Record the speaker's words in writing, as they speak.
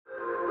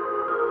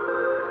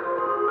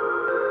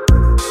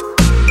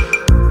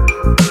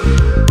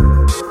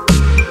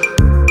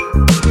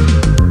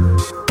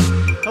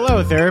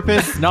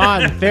therapists,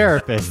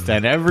 non-therapists,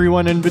 and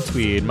everyone in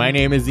between. My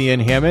name is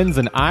Ian Hammonds,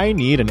 and I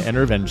need an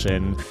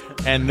intervention.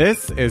 And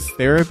this is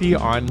Therapy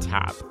on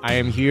Tap. I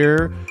am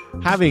here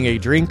having a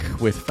drink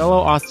with fellow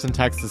Austin,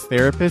 Texas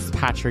therapist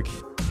Patrick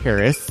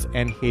Harris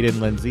and Hayden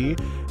Lindsay,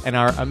 and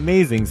our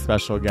amazing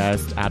special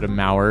guest, Adam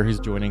Maurer, who's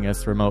joining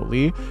us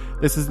remotely.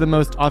 This is the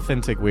most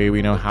authentic way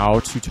we know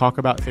how to talk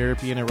about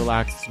therapy in a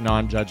relaxed,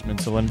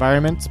 non-judgmental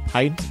environment,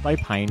 pint by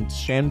pint,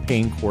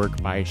 champagne cork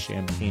by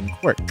champagne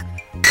cork.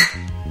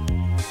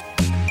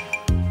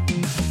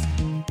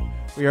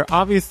 We are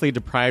obviously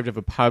deprived of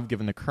a pub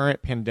given the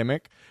current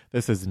pandemic.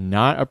 This is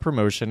not a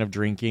promotion of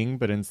drinking,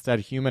 but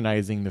instead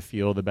humanizing the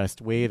feel the best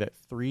way that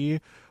three,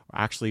 or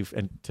actually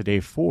today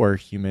 4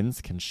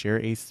 humans can share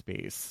a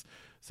space.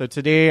 So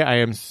today I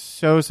am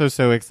so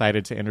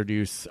excited to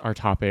introduce our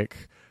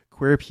topic,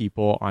 Queer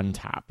People on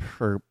Tap,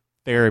 or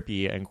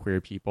therapy and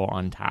queer people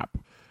on tap.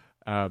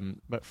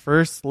 But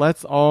first,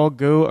 let's all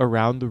go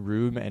around the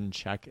room and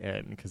check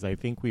in, because I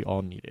think we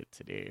all need it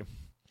today.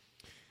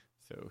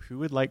 So who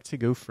would like to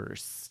go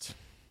first?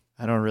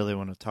 I don't really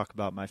want to talk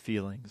about my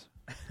feelings.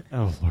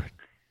 Oh, Lord.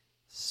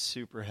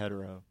 Super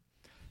hetero.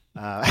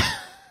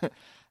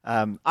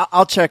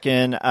 I'll check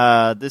in.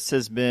 This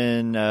has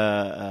been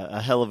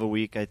a hell of a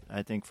week,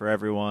 I think, for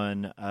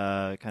everyone.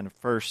 Kind of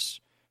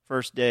first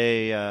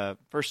day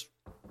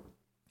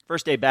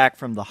back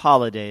from the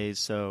holidays.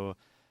 So,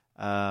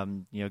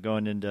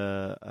 going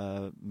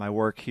into my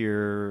work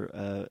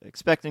here,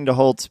 expecting to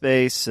hold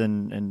space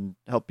and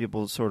help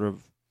people sort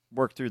of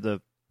work through the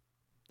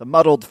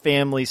muddled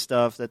family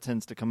stuff that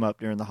tends to come up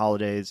during the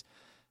holidays.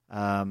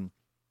 And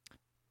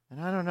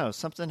I don't know,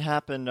 something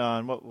happened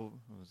on, what was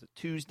it,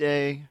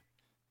 Tuesday,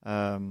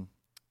 in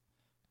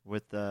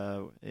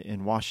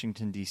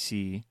Washington,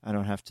 D.C. I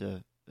don't have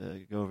to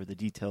go over the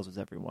details with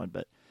everyone,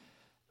 but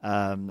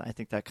I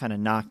think that kind of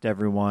knocked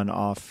everyone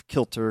off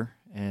kilter,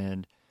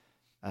 and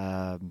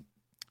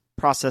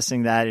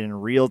processing that in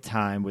real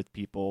time with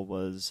people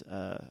was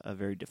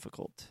very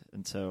difficult.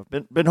 And so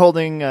been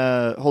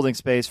holding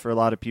space for a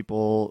lot of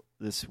people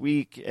this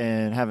week,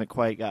 and haven't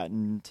quite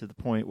gotten to the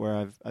point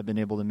where I've been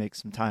able to make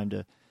some time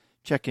to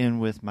check in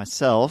with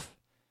myself.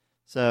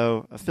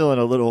 So I'm feeling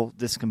a little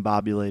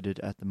discombobulated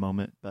at the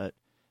moment, but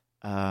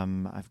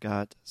I've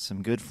got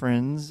some good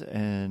friends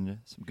and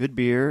some good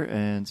beer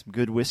and some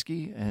good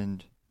whiskey,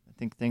 and I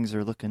think things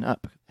are looking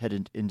up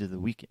headed into the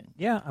weekend.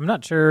 Yeah, I'm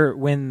not sure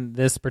when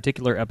this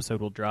particular episode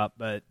will drop,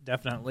 but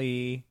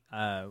definitely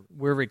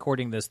we're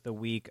recording this the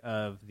week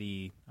of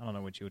the, I don't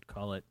know what you would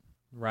call it,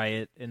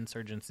 riot,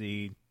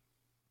 insurgency,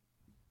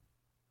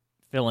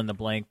 fill in the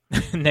blank,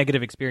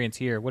 negative experience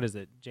here. What is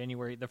it?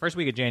 January, the first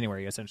week of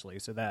January, essentially.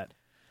 So that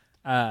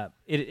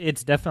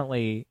it's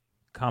definitely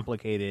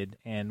complicated,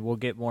 and we'll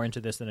get more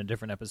into this in a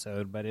different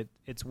episode, but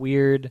it's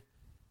weird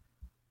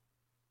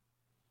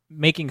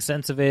making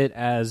sense of it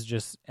as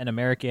just an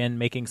American,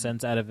 making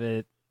sense out of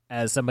it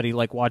as somebody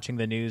like watching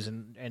the news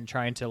and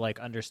trying to like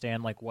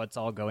understand like what's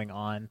all going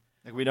on.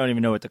 Like, we don't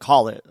even know what to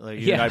call it. Like,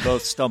 you and I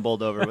both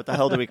stumbled over, what the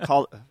hell do we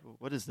call it?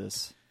 What is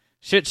this?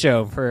 Shit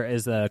show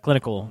is a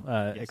clinical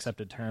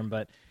accepted term,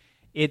 but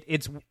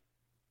it's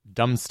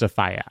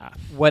dumpsterfire.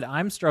 What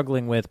I'm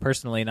struggling with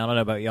personally, and I don't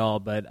know about y'all,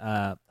 but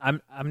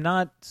I'm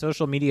not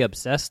social media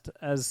obsessed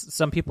as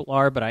some people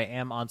are, but I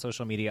am on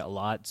social media a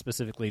lot,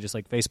 specifically just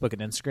like Facebook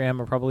and Instagram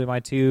are probably my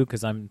two,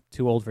 because I'm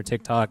too old for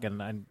TikTok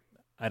and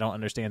I don't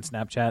understand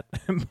Snapchat.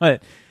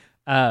 But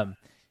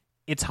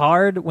it's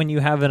hard when you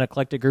have an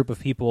eclectic group of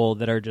people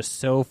that are just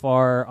so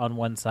far on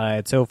one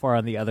side, so far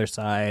on the other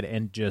side,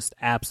 and just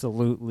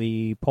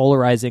absolutely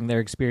polarizing their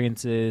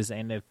experiences.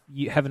 And if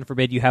you, heaven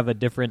forbid, you have a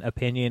different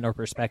opinion or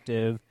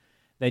perspective,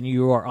 then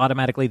you are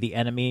automatically the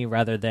enemy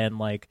rather than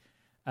like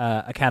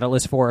a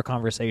catalyst for a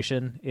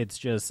conversation. It's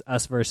just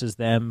us versus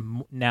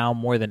them now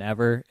more than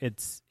ever.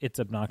 It's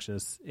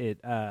obnoxious.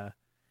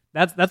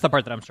 That's the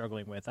part that I'm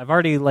struggling with. I've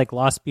already like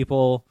lost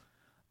people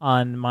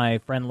on my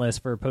friend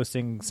list for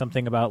posting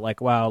something about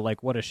like, wow,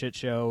 like what a shit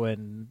show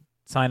and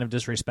sign of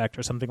disrespect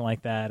or something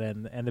like that.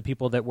 And the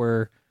people that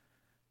were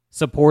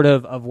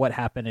supportive of what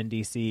happened in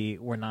DC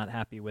were not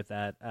happy with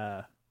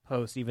that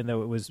post, even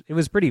though it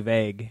was pretty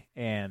vague.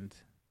 And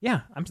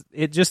yeah,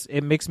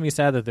 it makes me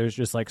sad that there's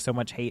just like so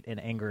much hate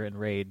and anger and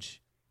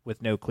rage with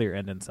no clear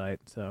end in sight.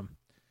 So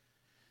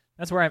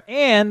that's where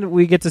and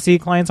we get to see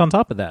clients on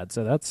top of that.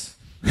 So that's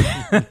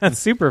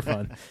super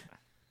fun.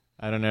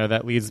 I don't know.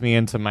 That leads me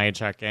into my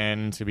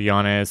check-in, to be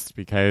honest,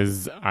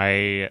 because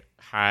I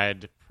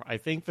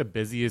think the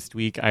busiest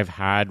week I've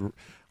had.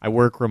 I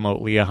work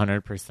remotely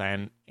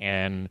 100%,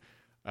 and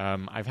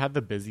I've had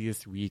the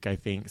busiest week, I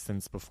think,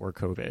 since before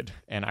COVID.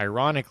 And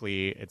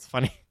ironically, it's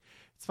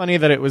funny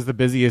that it was the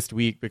busiest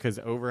week because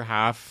over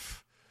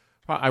half,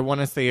 I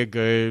want to say a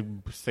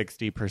good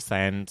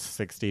 60%,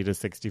 60 to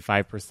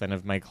 65%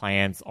 of my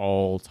clients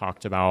all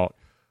talked about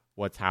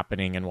what's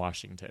happening in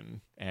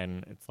Washington.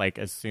 And it's like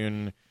as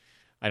soon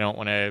I don't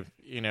want to,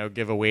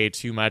 give away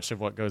too much of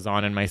what goes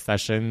on in my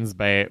sessions,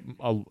 but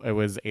it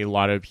was a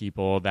lot of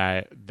people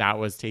that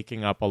was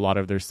taking up a lot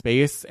of their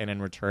space, and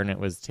in return, it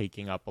was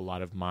taking up a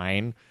lot of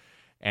mine.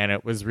 And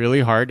it was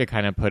really hard to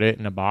kind of put it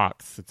in a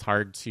box. It's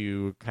hard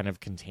to kind of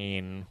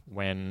contain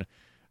when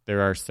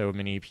there are so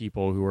many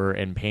people who are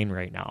in pain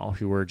right now,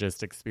 who are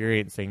just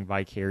experiencing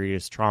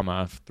vicarious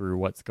trauma through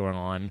what's going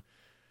on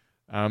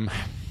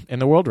in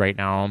the world right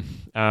now.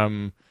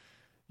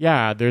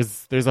 Yeah,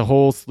 there's a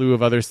whole slew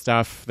of other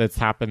stuff that's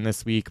happened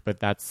this week, but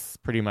that's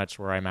pretty much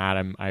where I'm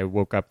at. I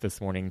woke up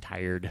this morning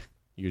tired,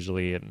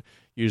 usually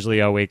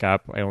I'll wake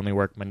up. I only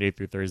work Monday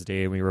through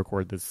Thursday, and we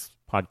record this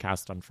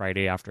podcast on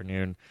Friday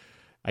afternoon.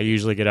 I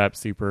usually get up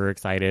super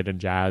excited and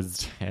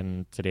jazzed,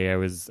 and today I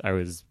was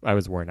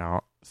worn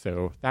out.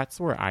 So that's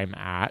where I'm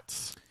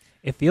at.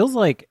 It feels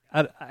like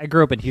I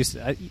grew up in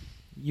Houston.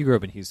 You grew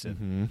up in Houston.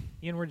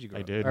 Mm-hmm. Ian, where'd you grow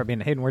up? I did. Or,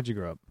 Hayden, where'd you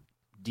grow up?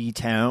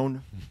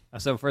 D-town.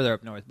 So further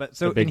up north. But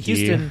so The in big D.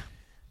 Houston,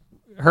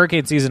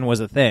 hurricane season was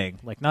a thing.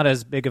 Like, not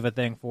as big of a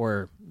thing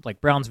for like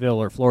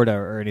Brownsville or Florida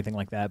or anything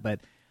like that, but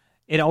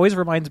it always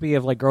reminds me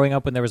of like growing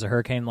up when there was a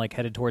hurricane like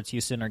headed towards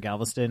Houston or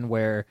Galveston,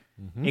 where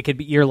it could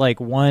be you're like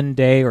one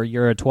day or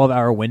you're a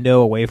 12-hour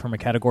window away from a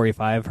Category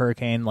 5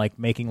 hurricane like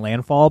making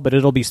landfall, but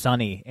it'll be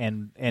sunny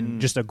and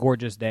just a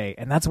gorgeous day.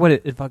 And that's what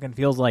it fucking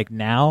feels like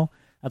now.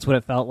 That's what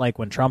it felt like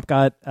when Trump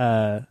got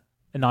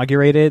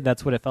inaugurated.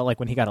 That's what it felt like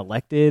when he got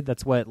elected.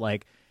 That's what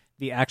like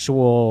the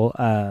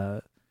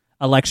actual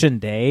election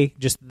day,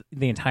 just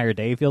the entire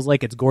day feels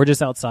like. It's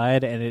gorgeous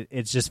outside, and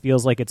it just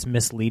feels like it's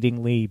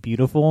misleadingly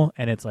beautiful,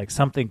 and it's like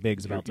something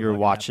big's about to You're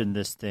fucking watching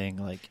this thing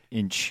like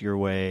inch your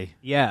way. happen.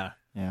 Yeah.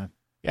 Yeah.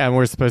 Yeah, and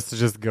we're supposed to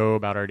just go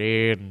about our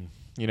day and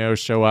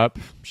show up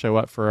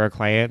for our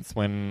clients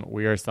when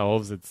we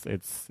ourselves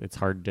it's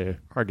hard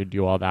to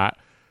do all that.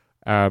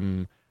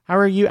 How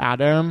are you,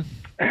 Adam?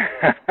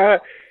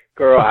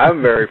 Girl,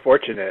 I'm very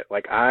fortunate.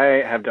 Like,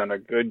 I have done a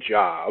good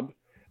job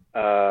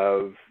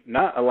of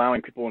not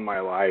allowing people in my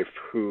life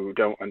who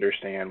don't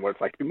understand what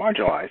it's like to be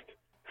marginalized.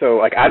 So,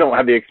 like, I don't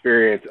have the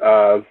experience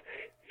of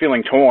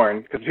feeling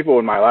torn because people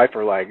in my life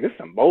are like, this is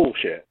some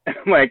bullshit.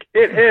 I'm like,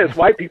 it is.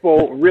 White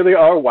people really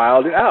are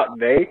wilded out.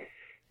 They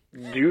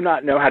do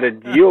not know how to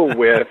deal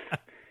with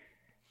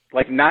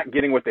like not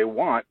getting what they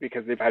want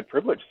because they've had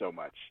privilege so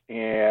much.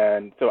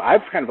 And so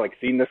I've kind of like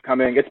seen this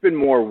coming. It's been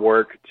more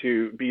work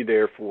to be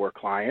there for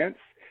clients.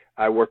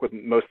 I work with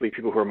mostly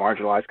people who are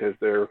marginalized because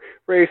their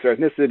race or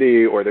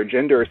ethnicity or their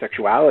gender or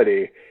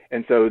sexuality.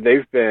 And so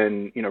they've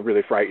been,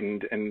 really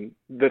frightened. And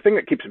the thing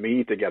that keeps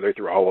me together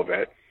through all of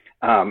it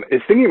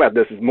is thinking about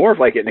this is more of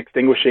like an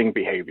extinguishing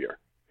behavior.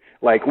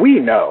 Like, we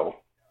know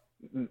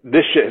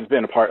this shit has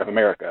been a part of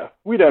America.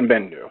 We done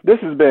been new. This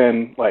has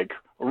been like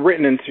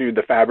written into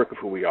the fabric of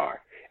who we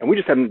are, and we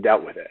just haven't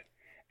dealt with it.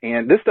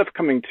 And this stuff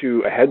coming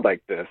to a head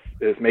like this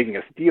is making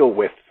us deal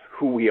with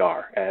who we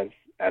are as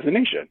a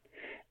nation.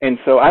 And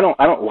so I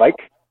don't like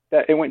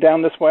that it went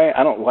down this way.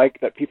 I don't like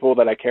that people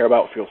that I care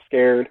about feel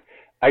scared.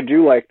 I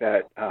do like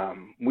that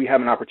we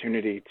have an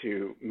opportunity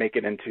to make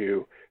it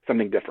into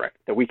something different,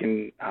 that we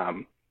can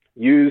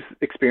use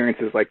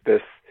experiences like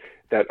this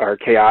that are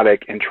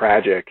chaotic and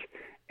tragic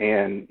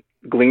and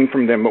glean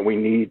from them what we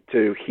need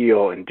to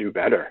heal and do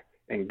better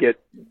and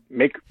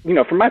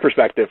from my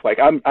perspective, like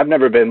I've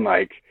never been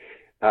like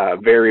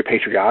very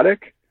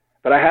patriotic,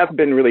 but I have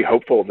been really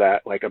hopeful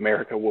that like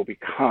America will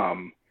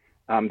become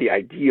the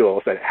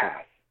ideals that it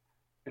has.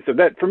 And so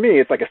that for me,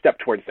 it's like a step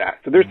towards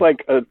that. So there's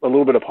like a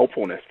little bit of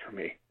hopefulness for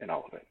me in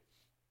all of it.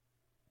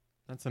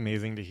 That's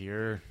amazing to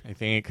hear. I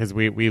think because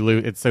we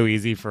lose, it's so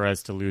easy for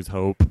us to lose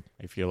hope,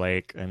 I feel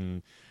like.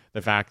 And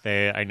the fact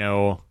that I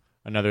know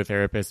another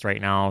therapist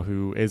right now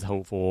who is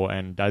hopeful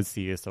and does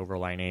see a silver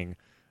lining,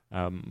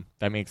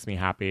 that makes me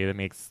happy.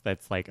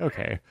 That's like,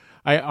 okay.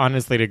 I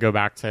honestly, to go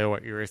back to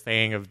what you were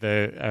saying of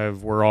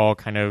we're all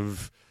kind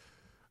of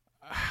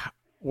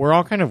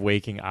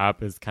waking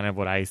up is kind of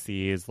what I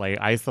see is like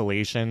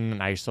isolation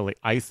and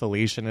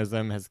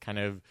isolationism has kind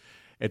of,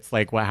 it's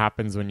like what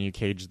happens when you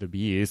cage the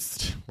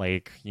beast.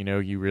 Like, you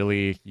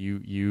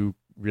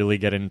really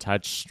get in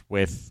touch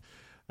with,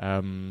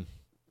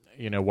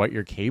 what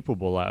you're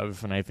capable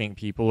of. And I think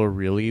people are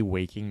really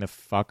waking the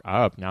fuck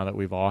up now that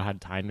we've all had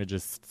time to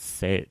just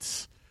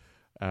sit.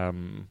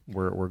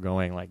 We're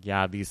going like,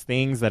 yeah, these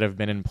things that have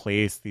been in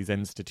place, these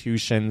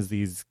institutions,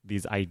 these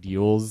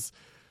ideals,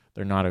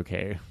 they're not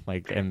okay.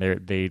 Like, and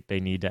they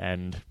need to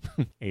end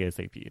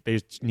ASAP.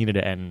 They needed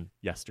to end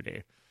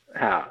yesterday.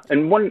 Yeah.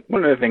 And one of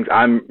the things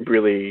I'm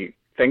really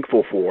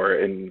thankful for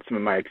in some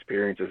of my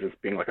experiences as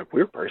being like a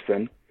queer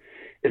person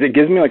is it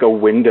gives me like a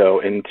window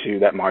into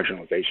that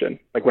marginalization.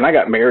 Like when I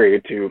got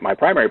married to my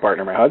primary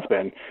partner, my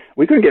husband,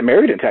 we couldn't get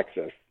married in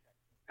Texas.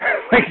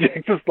 Like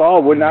Texas law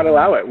would not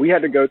allow it. We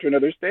had to go to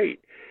another state.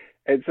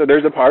 And so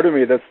there's a part of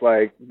me that's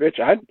like, bitch,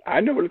 I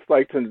know what it's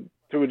like to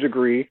a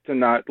degree to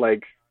not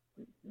like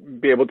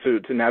be able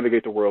to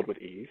navigate the world with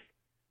ease.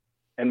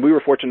 And we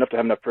were fortunate enough to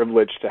have enough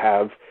privilege to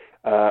have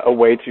a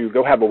way to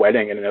go have a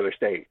wedding in another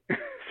state.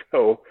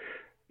 So,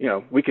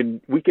 we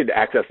could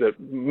access it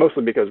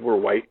mostly because we're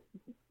white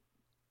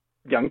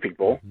young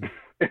people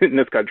in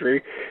this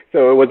country,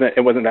 so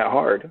it wasn't that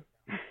hard.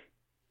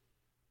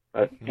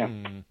 But yeah.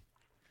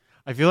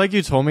 I feel like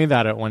you told me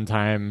that at one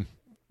time.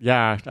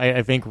 Yeah,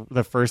 I think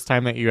the first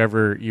time that you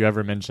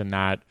ever mentioned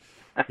that.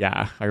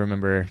 Yeah, I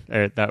remember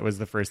that was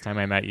the first time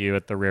I met you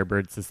at the Rare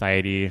Bird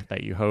Society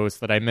that you host,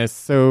 that I miss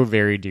so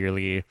very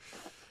dearly.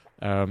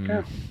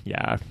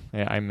 Yeah,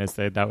 I miss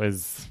it. That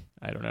was,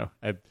 I don't know.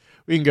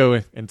 We can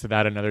go into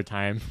that another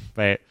time,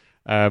 but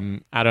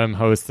Adam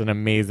hosts an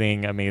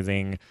amazing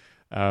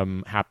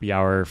happy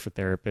hour for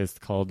therapists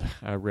called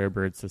Rare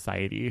Bird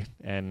Society,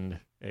 and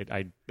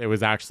it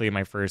was actually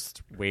my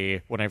first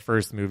way when I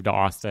first moved to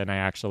Austin. I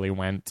actually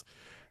went.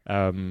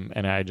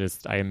 And I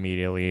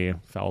immediately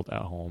felt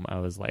at home. I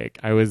was like,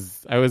 I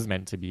was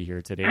meant to be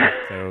here today.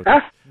 So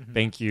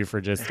thank you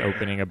for just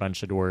opening a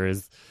bunch of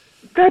doors.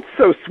 That's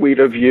so sweet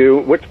of you.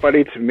 What's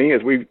funny to me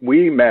is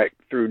we met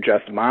through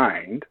Just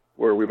Mind,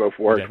 where we both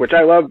worked, which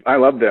I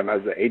love them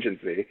as an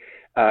agency.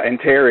 And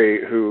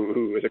Terry,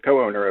 who is a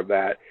co-owner of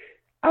that,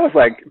 I was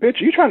like,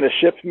 bitch, are you trying to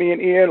ship me and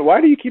Ian?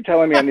 Why do you keep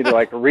telling me I need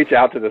to reach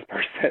out to this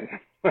person?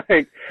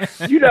 I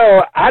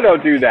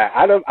don't do that.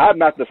 I'm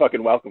not the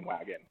fucking welcome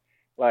wagon.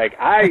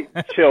 I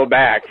chill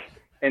back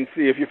and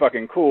see if you're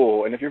fucking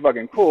cool, and if you're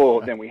fucking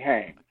cool, then we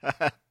hang.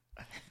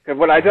 Because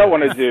what I don't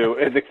want to do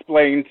is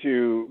explain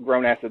to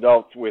grown-ass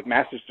adults with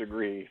master's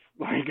degrees,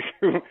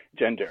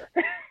 gender.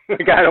 I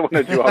don't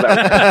want to do all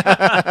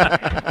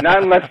that.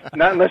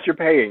 Not unless you're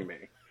paying me.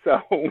 So.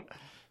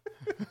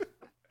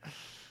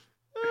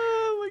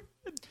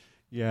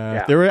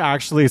 Yeah, there were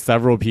actually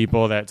several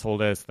people that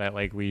told us that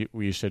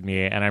we should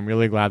meet, and I'm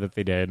really glad that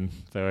they did.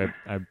 So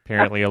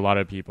apparently a lot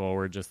of people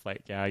were just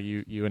like, yeah,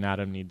 you and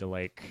Adam need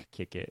to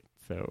kick it.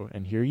 So,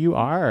 and here you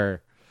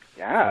are.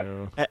 Yeah.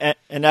 So.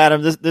 And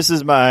Adam, this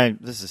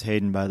is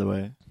Hayden, by the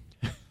way.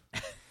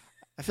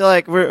 I feel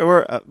like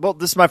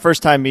this is my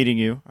first time meeting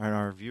you, and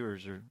our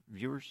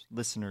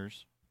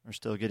listeners are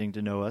still getting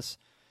to know us.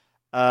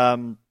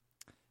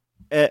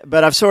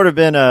 But I've sort of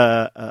been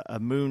a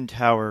Moon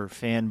Tower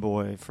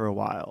fanboy for a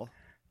while,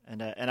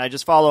 and I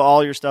just follow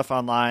all your stuff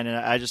online, and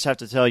I just have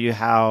to tell you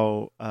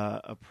how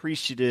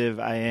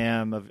appreciative I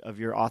am of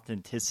your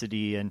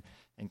authenticity and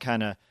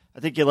kind of,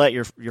 I think you let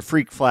your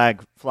freak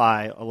flag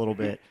fly a lot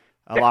of it,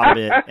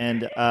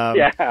 and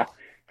yeah,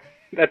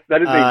 that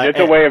is a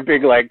gentle way of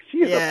being like,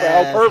 she's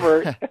a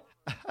proud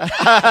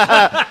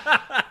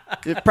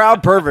pervert.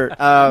 Proud pervert.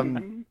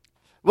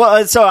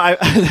 Well, so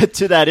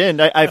to that end,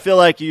 I feel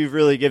like you've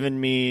really given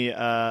me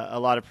a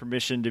lot of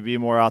permission to be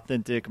more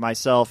authentic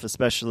myself,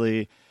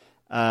 especially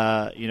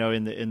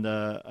in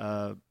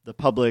the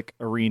public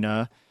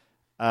arena,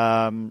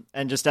 and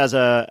just as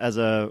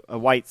a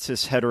white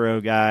cis hetero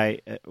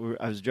guy.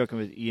 I was joking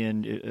with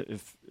Ian,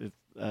 if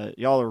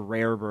y'all are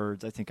rare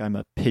birds, I think I'm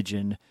a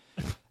pigeon.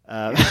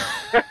 I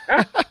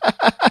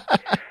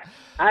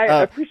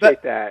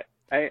appreciate that.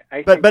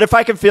 But if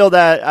I can feel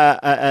that,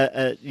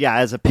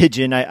 as a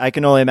pigeon, I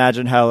can only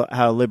imagine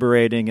how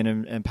liberating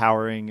and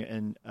empowering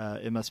and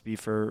it must be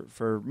for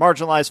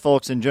marginalized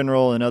folks in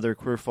general and other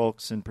queer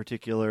folks in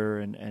particular.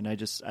 And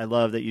I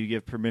love that you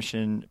give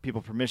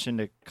people permission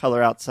to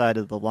color outside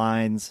of the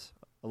lines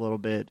a little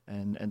bit.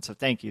 And so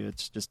thank you.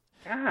 It's just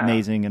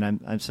amazing,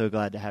 and I'm so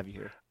glad to have you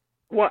here.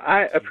 Well,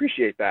 I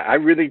appreciate that. I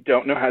really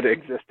don't know how to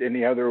exist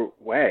any other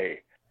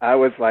way. I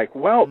was like,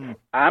 well,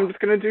 I'm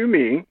just going to do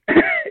me.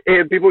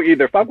 And people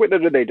either fuck with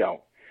it or they don't.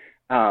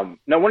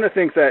 Now, one of the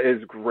things that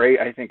is great,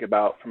 I think,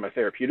 about from a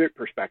therapeutic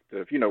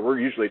perspective, we're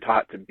usually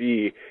taught to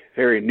be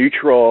very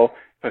neutral,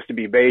 supposed to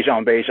be beige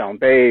on beige on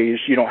beige.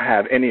 You don't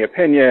have any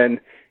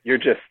opinion. You're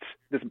just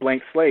this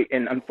blank slate.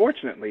 And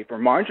unfortunately, for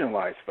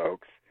marginalized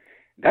folks,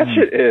 that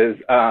shit is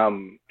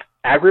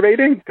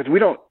aggravating because we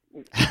don't,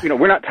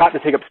 we're not taught to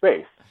take up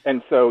space.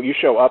 And so you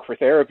show up for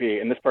therapy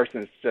and this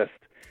person's just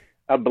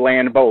a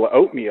bland bowl of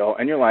oatmeal,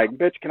 and you're like,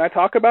 bitch, can I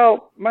talk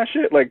about my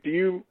shit? Do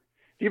you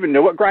even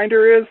know what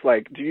Grindr is?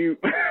 Do you,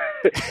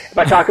 if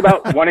I talk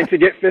about wanting to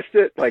get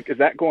fisted, is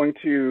that going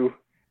to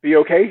be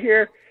okay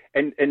here?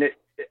 And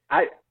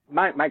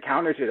my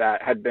counter to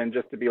that had been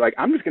just to be like,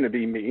 I'm just going to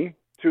be me,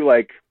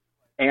 to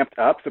amped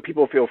up so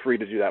people feel free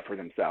to do that for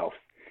themselves.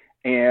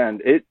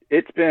 And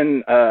it's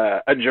been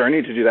a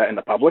journey to do that in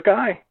the public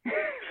eye.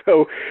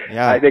 So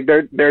I think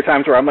there are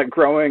times where I'm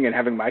growing and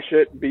having my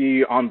shit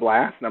be on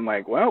blast, and I'm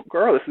like, well,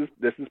 girl,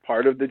 this is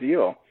part of the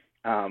deal.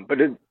 But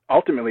it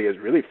ultimately is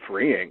really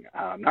freeing,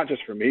 not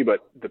just for me,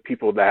 but the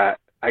people that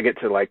I get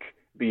to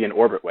be in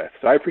orbit with.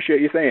 So I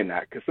appreciate you saying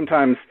that, because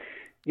sometimes,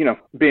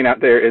 being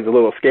out there is a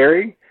little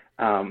scary,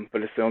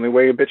 but it's the only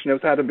way a bitch knows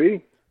how to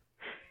be.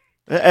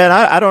 And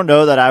I don't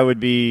know that I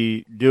would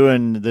be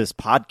doing this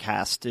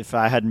podcast if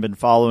I hadn't been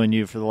following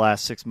you for the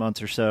last 6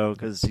 months or so,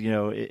 because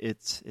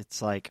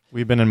it's like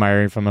we've been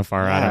admiring from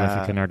afar. I don't know if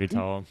you can already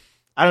tell.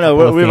 I don't know.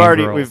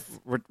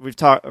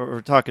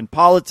 We're talking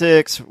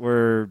politics.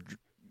 We're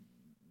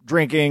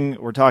drinking.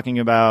 We're talking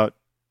about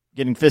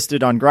getting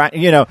fisted on grind.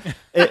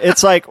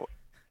 It's like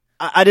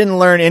I didn't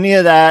learn any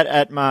of that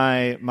at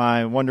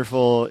my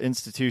wonderful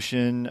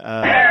institution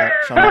that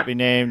shall not be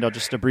named. I'll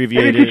just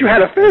abbreviate They didn't teach you how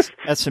to fist?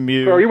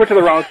 SMU. Bro, you went to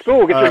the wrong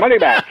school. Get your money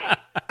back.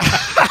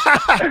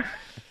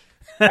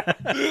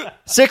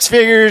 6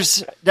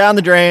 figures down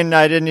the drain.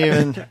 I didn't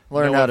even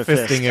learn how to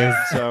fist. Fisting is.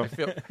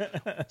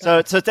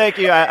 So thank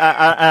you.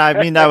 I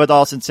mean that with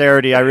all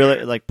sincerity. I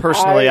really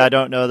personally. I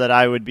don't know that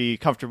I would be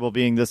comfortable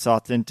being this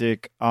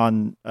authentic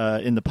on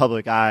in the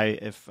public eye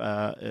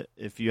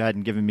if you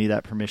hadn't given me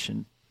that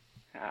permission.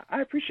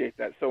 I appreciate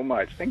that so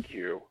much. Thank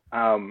you.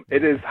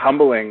 It is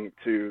humbling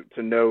to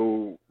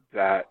know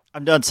that.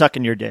 I'm done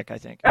sucking your dick, I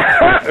think.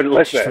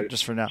 Listen,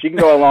 just for now. She can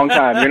go a long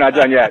time. You're not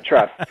done yet.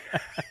 Trust.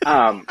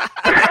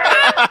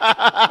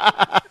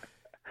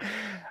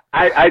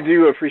 I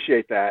do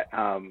appreciate that.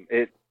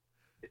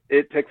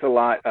 It takes a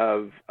lot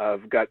of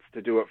guts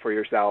to do it for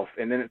yourself,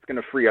 and then it's going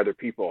to free other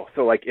people.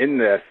 So, like in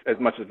this, as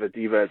much of a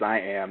diva as I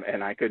am,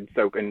 and I could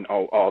soak in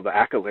all the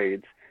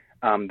accolades,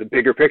 the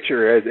bigger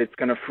picture is it's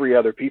going to free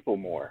other people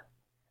more.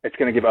 It's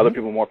going to give other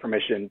people more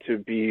permission to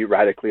be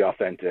radically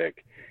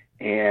authentic.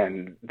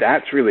 And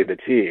that's really the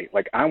T.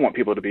 Like, I want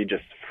people to be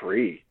just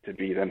free to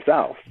be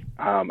themselves.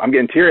 I'm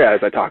getting teary-eyed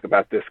as I talk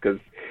about this because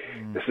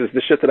this is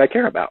the shit that I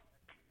care about.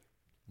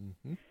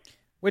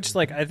 Which,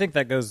 I think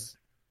that goes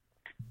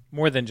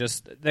more than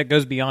that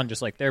goes beyond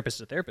just therapist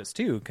to therapist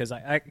too. Because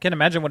I can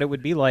imagine what it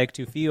would be like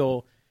to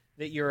feel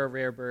that you're a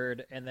rare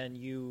bird and then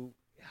you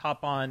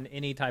hop on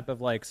any type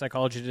of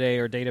Psychology Today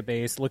or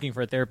database looking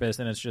for a therapist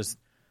and it's just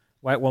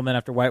white woman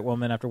after white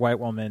woman after white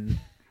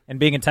woman. And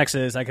being in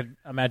Texas, I could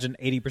imagine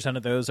 80%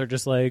 of those are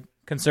just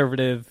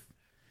conservative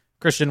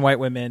Christian white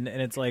women,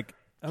 and it's okay,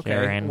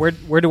 Karen.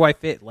 where do I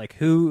fit?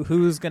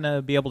 Who's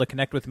gonna be able to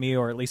connect with me,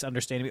 or at least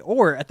understand me,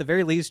 or at the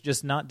very least,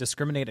 just not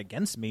discriminate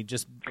against me,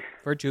 just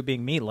virtue of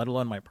being me, let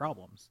alone my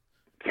problems.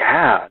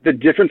 Yeah, the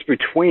difference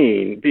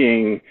between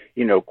being,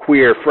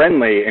 queer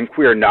friendly and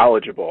queer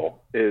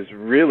knowledgeable is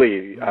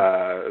really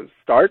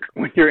stark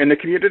when you're in the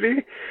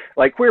community.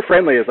 Queer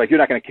friendly is you're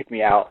not going to kick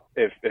me out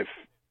if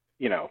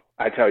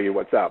I tell you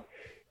what's up.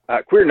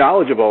 Queer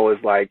knowledgeable is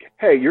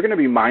hey, you're going to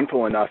be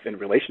mindful enough in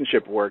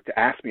relationship work to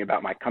ask me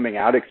about my coming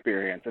out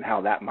experience and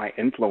how that might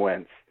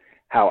influence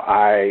how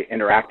I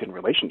interact in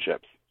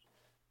relationships.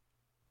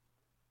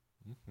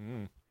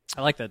 Mm-hmm.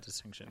 I like that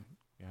distinction.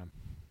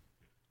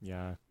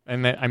 Yeah.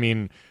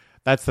 And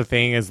that's the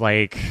thing is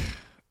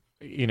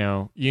you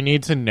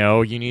need to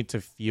know, you need to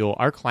feel.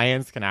 Our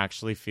clients can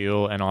actually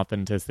feel an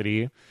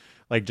authenticity.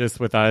 Just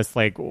with us,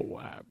 I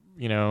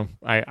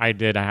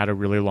had a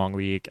really long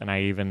week, and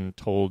I even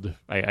told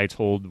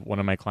one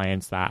of my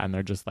clients that, and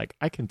they're just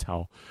I can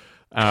tell,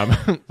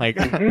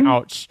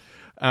 ouch.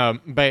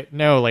 But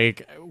no,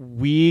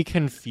 we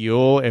can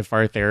feel if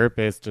our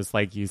therapist, just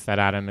like you said,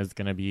 Adam, is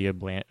going to be a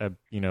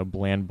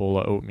bland bowl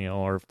of oatmeal,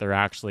 or if they're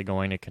actually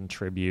going to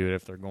contribute,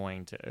 if they're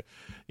going to,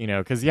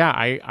 because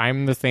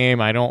I'm the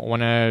same. I don't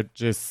want to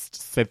just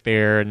sit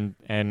there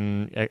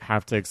and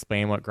have to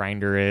explain what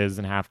Grindr is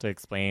and have to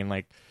explain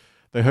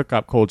the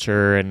hookup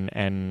culture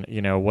and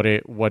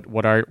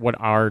what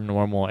our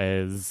normal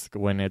is,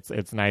 when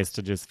it's nice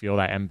to just feel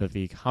that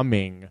empathy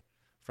coming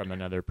from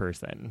another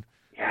person.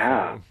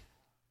 Yeah. So.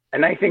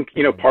 And I think,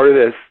 part of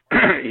this,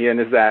 Ian,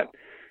 is that,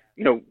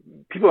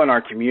 people in our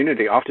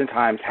community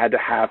oftentimes had to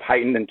have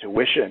heightened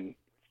intuition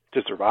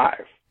to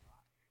survive.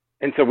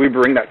 And so we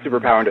bring that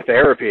superpower into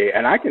therapy.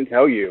 And I can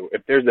tell you,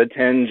 if there's a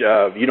tinge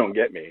of you don't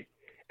get me,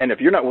 and if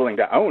you're not willing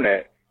to own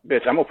it,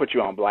 bitch, I'm going to put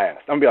you on blast.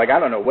 I'm going to be I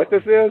don't know what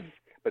this is,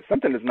 but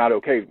something is not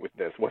okay with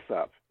this. What's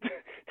up?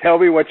 Tell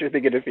me what you're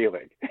thinking and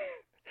feeling.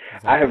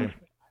 Exactly.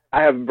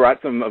 I have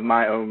brought some of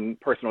my own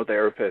personal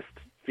therapist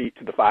feet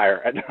to the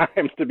fire at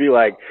times to be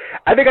I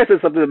think I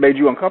said something that made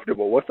you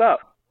uncomfortable. What's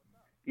up?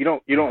 You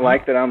don't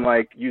like that I'm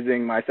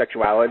using my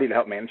sexuality to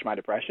help manage my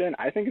depression?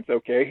 I think it's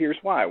okay. Here's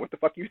why. What the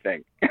fuck you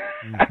think?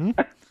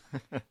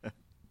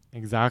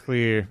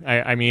 Exactly.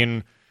 I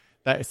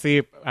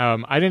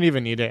didn't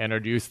even need to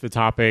introduce the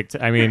topic.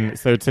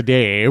 So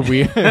today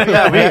we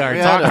are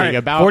talking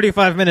about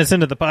 45 minutes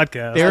into the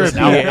podcast.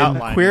 Therapy and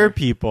queer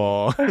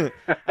people.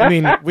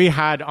 We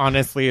had,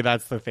 honestly,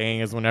 that's the thing,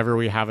 is whenever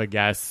we have a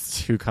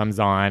guest who comes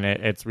on,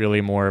 it's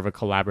really more of a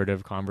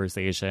collaborative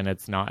conversation.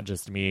 It's not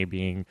just me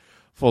being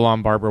full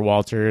on Barbara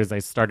Walters. I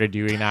started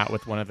doing that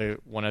with one of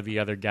the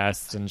other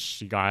guests, and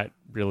she got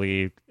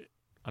really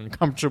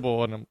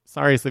uncomfortable. And I'm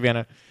sorry,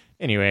 Savannah.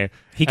 Anyway,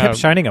 he kept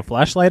shining a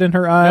flashlight in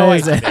her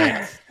eyes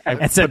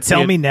and said,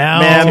 "Tell me now,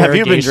 ma'am, have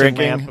you been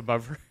drinking?"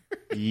 Above her.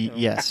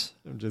 Yes,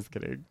 I'm just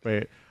kidding.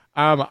 But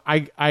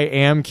I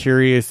am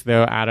curious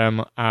though,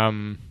 Adam.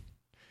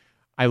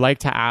 I like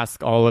to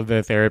ask all of the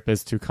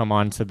therapists who come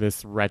on to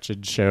this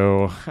wretched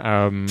show.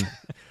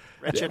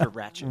 Wretched or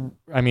ratchet?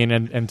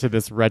 Into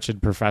this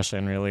wretched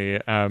profession,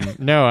 really.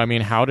 No,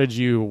 how did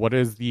you? What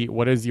is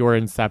your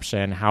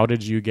inception? How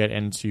did you get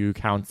into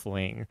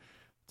counseling?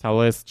 Tell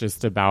us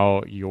just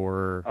about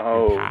your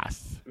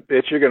path.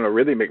 Bitch, you're going to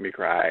really make me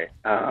cry.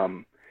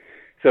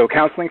 So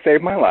counseling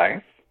saved my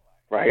life,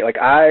 right?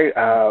 I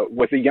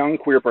was a young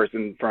queer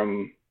person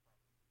from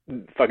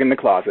fucking the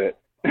closet,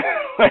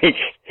 Like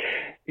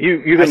you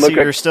I can look see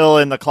you're still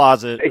in the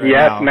closet. Right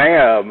yes, now.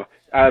 ma'am.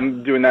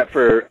 I'm doing that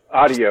for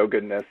audio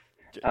goodness.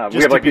 We Just have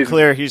to like be these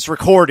clear, he's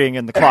recording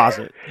in the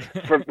closet.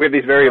 we have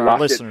these very For our lofted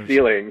listeners.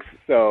 ceilings,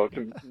 so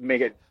to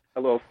make it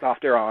a little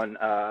softer on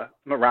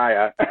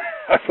Mariah, I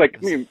was like,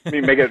 let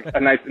me make it a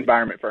nice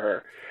environment for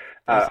her.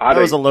 That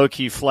was a low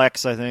key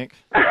flex, I think.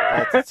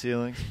 Vaulted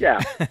ceilings. Yeah,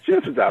 she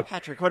knows what's up.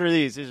 Patrick, what are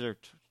these? These are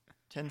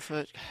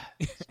 10-foot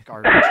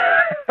garbage.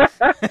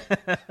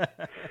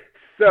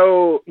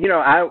 So,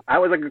 I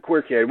was like a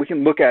queer kid. We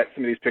can look at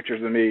some of these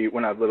pictures of me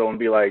when I was little and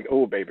be like,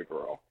 oh, baby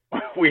girl,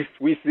 we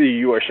see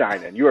you are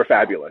shining. You are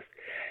fabulous.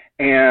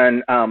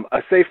 And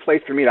a safe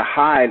place for me to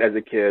hide as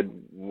a kid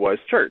was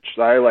church.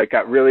 So I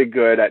got really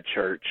good at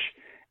church.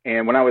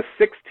 And when I was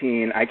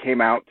 16, I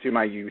came out to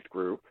my youth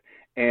group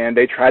and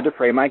they tried to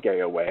pray my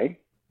gay away.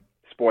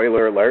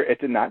 Spoiler alert, it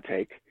did not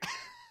take.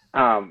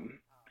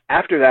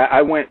 After that,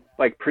 I went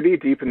pretty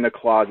deep in the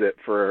closet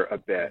for a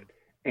bit.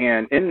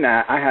 And in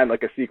that, I had a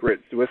secret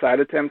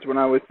suicide attempt when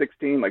I was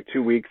 16,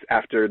 2 weeks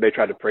after they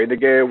tried to pray the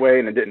gay away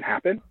and it didn't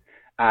happen.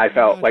 I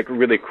felt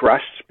really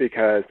crushed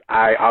because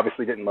I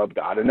obviously didn't love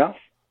God enough.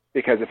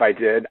 Because if I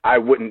did, I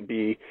wouldn't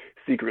be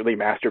secretly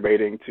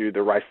masturbating to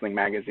the wrestling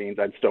magazines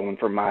I'd stolen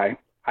from my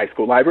high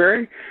school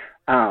library.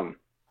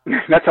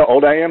 That's how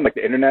old I am.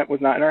 The internet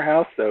was not in our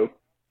house. So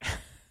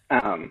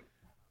what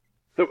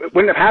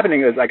ended up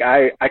happening is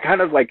I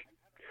kind of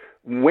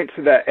went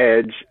to the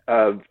edge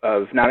of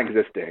not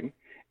existing.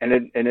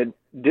 And it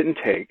didn't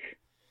take.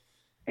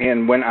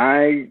 And when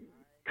I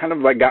kind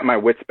of got my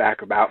wits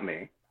back about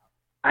me,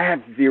 I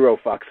had 0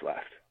 fucks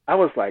left. I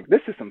was like,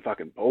 this is some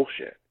fucking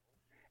bullshit.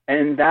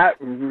 And that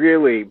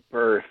really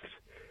birthed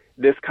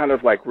this kind of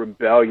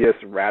rebellious,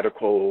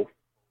 radical,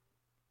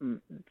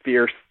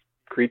 fierce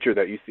creature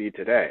that you see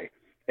today.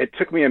 It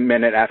took me a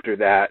minute after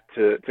that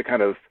to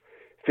kind of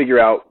figure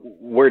out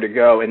where to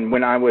go. And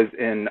when I was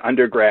in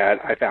undergrad,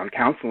 I found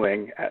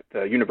counseling at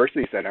the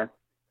University Center.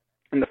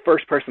 And the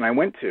first person I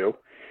went to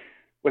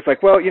was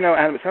like, well,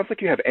 Adam, it sounds like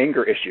you have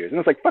anger issues. And I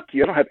was like, fuck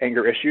you, I don't have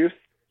anger issues.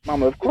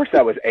 Mama, of course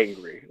I was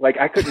angry.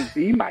 I couldn't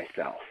be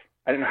myself.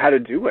 I didn't know how to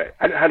do it.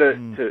 I didn't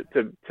know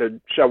how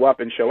to show up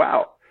and show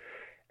out.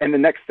 And the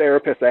next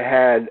therapist I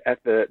had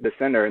at the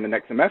center in the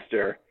next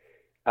semester,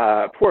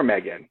 poor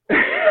Megan,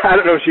 I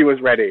don't know if she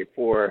was ready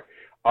for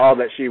all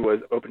that she was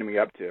opening me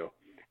up to.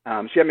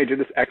 She had me do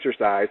this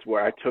exercise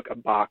where I took a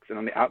box and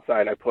on the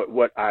outside I put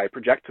what I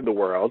project to the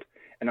world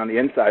and on the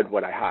inside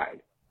what I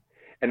hide.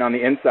 And on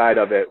the inside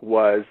of it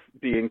was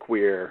being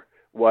queer,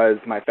 was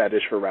my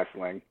fetish for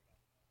wrestling.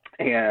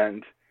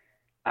 And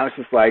I was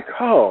just like,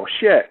 oh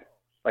shit,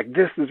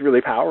 this is really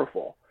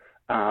powerful.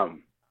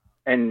 And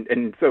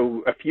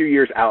so a few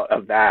years out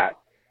of that,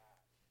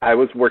 I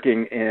was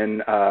working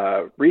in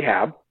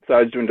rehab. So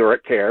I was doing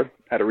direct care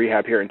at a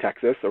rehab here in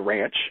Texas, a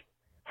ranch.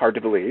 Hard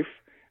to believe.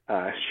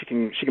 She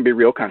can be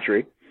real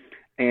country.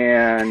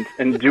 And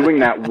in doing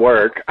that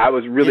work, I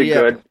was really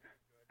good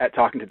at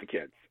talking to the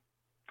kids.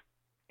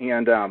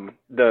 And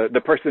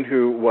the person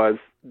who was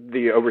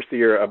the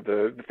overseer of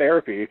the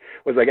therapy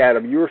was like,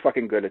 Adam, you were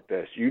fucking good at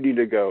this. You need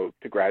to go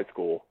to grad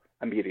school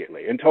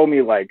immediately. And told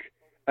me 3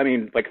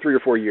 or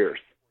 4 years.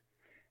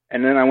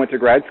 And then I went to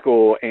grad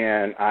school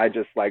and I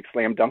just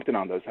slam dunked it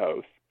on those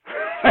hoes.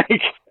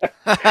 Because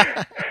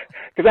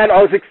I had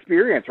all this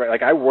experience,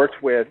 right? I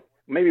worked with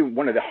maybe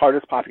one of the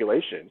hardest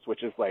populations,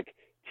 which is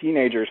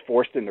teenagers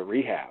forced into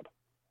rehab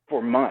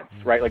for months,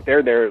 right?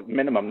 They're there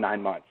minimum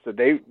 9 months. So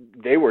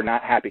they were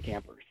not happy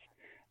campers.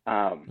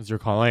 Is your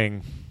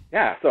calling?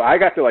 Yeah. So I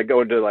got to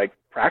go into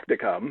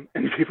practicum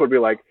and people would be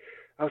like,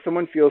 oh,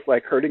 someone feels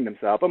like hurting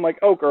themselves. I'm like,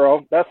 oh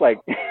girl, that's I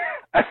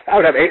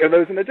would have 8 of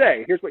those in a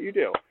day. Here's what you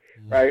do,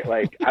 right?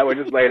 I would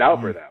just lay it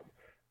out for them.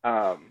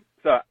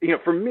 So,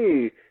 for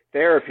me,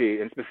 therapy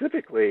and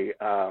specifically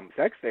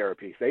sex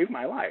therapy saved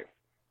my life.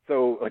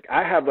 So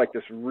I have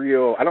this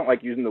real, I don't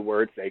like using the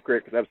word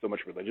sacred because I have so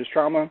much religious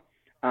trauma.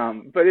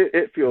 But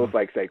it feels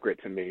sacred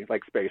to me,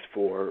 space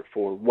for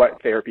what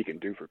therapy can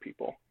do for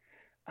people.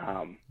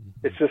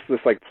 It's just this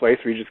place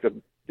where you just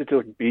get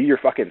to be your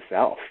fucking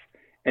self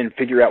and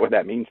figure out what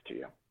that means to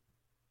you.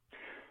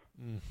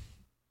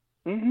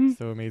 Mm-hmm.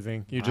 So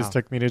amazing. You just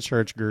took me to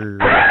church, girl.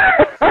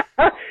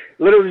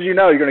 Little did you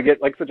know you're going to get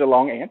such a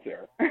long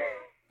answer.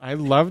 I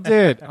loved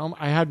it.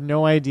 I had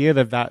no idea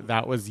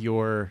that was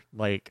your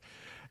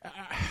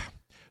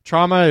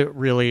trauma.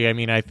 Really, I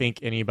mean, I think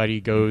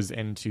anybody goes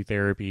into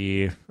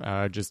therapy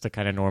just to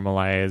kind of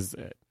normalize.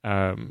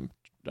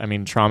 I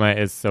mean, trauma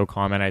is so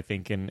common, I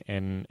think,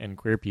 in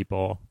queer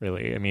people.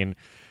 Really, I mean,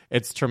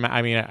 it's trauma.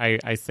 I mean,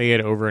 I say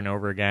it over and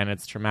over again.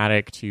 It's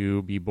traumatic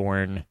to be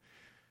born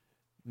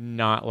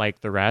not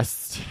like the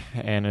rest,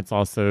 and it's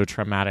also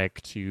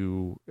traumatic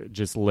to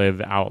just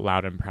live out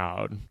loud and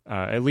proud.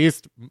 At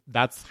least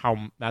that's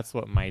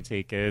what my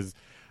take is.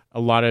 A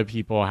lot of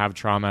people have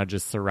trauma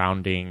just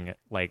surrounding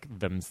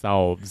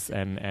themselves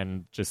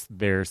and just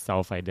their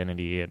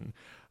self-identity. And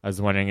I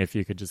was wondering if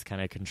you could just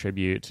kind of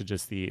contribute to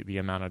just the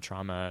amount of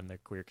trauma in the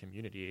queer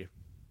community.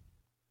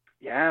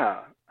 Yeah.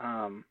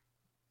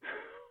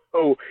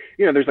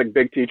 there's like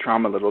big T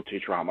trauma, little T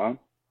trauma.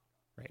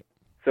 Right.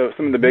 So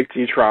some of the big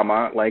T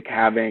trauma, like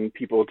having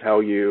people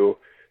tell you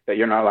that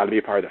you're not allowed to be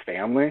a part of the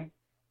family,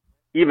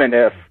 even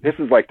if this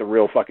is like the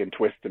real fucking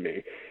twist to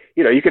me.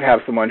 You could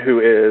have someone who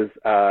is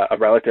a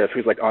relative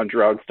who's like on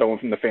drugs, stolen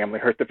from the family,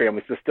 hurt the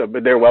family system,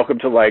 but they're welcome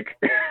to like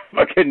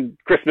fucking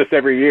Christmas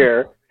every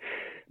year.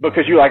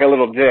 Because you like a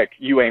little dick,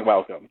 you ain't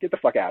welcome. Get the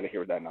fuck out of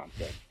here with that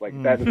nonsense.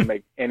 Like, that doesn't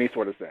make any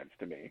sort of sense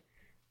to me.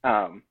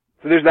 So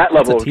there's that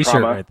level That's a t-shirt of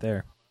trauma. right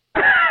there.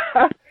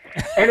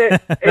 And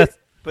it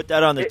Put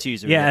that on the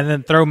teaser. Yeah, and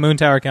then throw Moon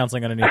Tower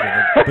Counseling underneath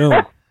it.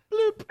 Boom.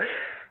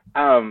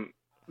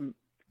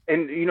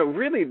 And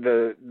really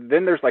then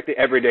there's like the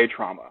everyday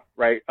trauma,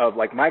 right? Of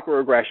like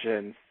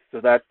microaggressions. So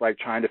that's like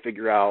trying to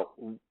figure out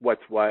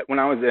what's what. When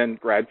I was in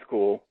grad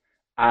school,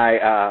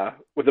 I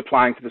was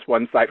applying to this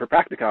one site for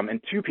practicum,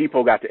 and 2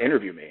 people got to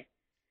interview me.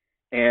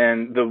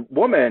 And the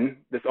woman,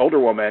 this older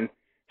woman,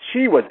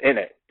 she was in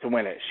it to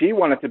win it. She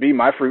wanted to be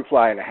my fruit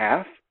fly and a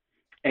half.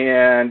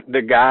 And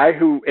the guy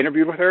who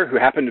interviewed with her, who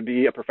happened to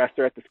be a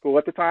professor at the school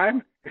at the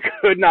time,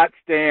 could not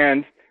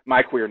stand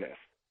my queerness.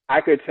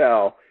 I could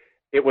tell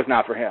it was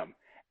not for him.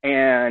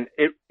 And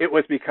it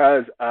was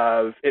because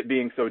of it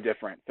being so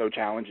different, so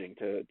challenging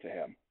to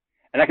him.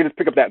 And I could just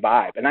pick up that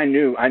vibe. And I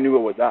knew it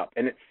was up.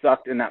 And it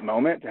sucked in that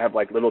moment to have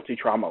like little T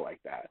trauma like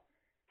that.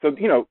 So,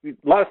 a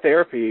lot of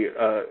therapy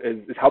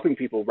is helping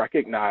people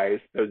recognize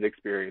those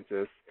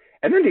experiences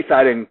and then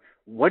deciding,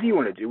 what do you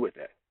want to do with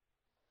it?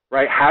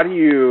 Right? How do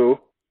you,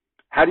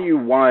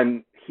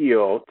 one,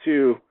 heal,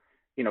 2,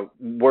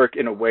 work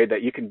in a way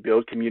that you can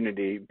build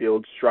community,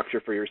 build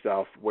structure for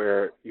yourself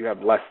where you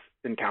have less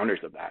encounters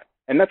of that.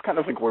 And that's kind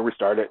of like where we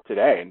started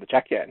today in the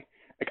check-in.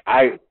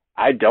 Like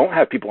I don't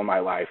have people in my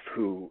life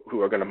who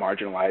are going to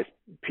marginalize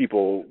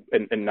people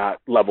and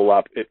not level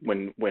up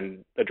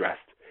when addressed,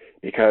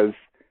 because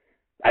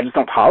I just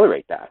don't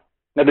tolerate that.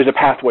 Now there's a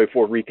pathway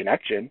for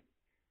reconnection,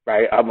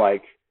 right? I'm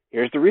like,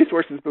 here's the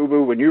resources,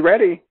 boo-boo. When you're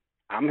ready,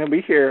 I'm going to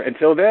be here.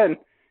 Until then,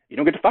 you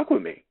don't get to fuck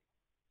with me.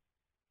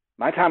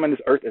 My time on this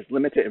earth is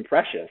limited and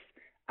precious.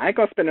 I ain't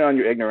going to spend it on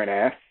your ignorant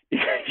ass.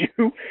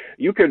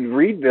 You can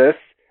read this,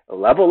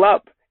 level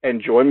up,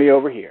 and join me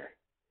over here.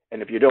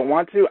 And if you don't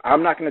want to,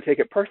 I'm not going to take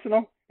it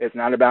personal. It's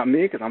not about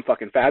me because I'm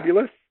fucking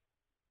fabulous.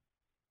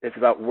 It's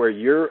about where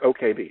you're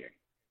okay being.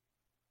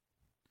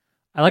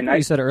 I like what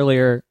you said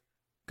earlier.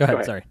 Go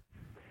ahead. Sorry.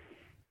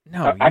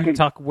 No, you can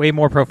talk way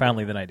more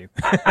profoundly than I do.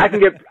 I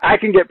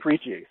can get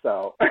preachy.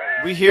 So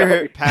we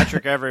hear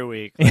Patrick every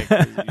week. Like,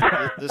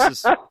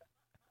 this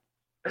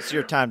is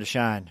your time to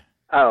shine.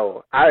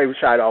 Oh, I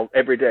shine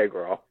every day,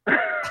 girl.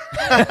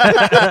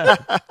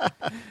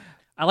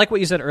 I like what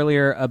you said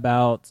earlier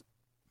about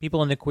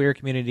people in the queer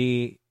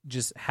community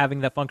just having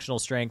that functional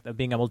strength of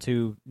being able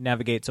to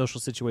navigate social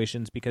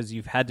situations because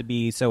you've had to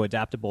be so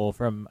adaptable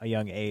from a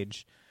young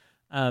age.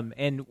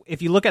 And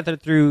if you look at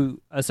it through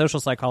a social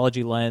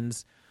psychology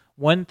lens,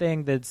 one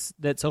thing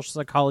that social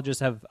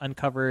psychologists have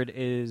uncovered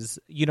is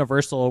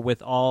universal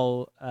with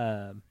all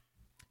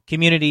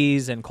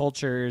communities and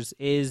cultures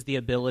is the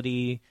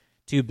ability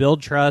to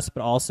build trust,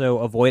 but also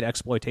avoid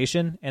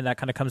exploitation. And that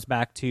kind of comes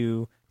back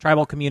to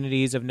tribal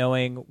communities of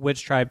knowing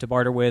which tribe to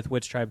barter with,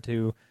 which tribe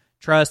to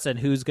trust, and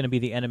who's going to be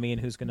the enemy and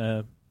who's going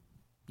to,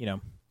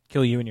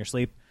 kill you in your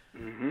sleep.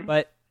 Mm-hmm.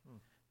 But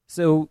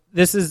so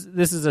this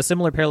is a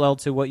similar parallel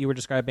to what you were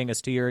describing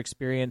as to your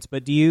experience.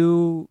 But do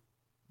you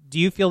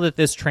feel that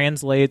this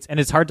translates? And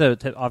it's hard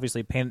to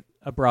obviously paint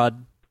a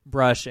broad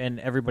brush, and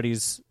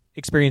everybody's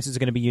experience is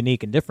going to be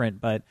unique and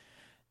different. But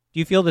do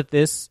you feel that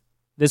this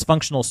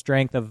functional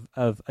strength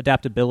of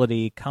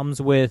adaptability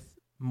comes with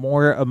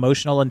more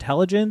emotional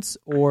intelligence,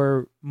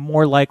 or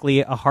more likely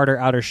a harder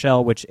outer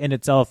shell, which in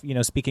itself,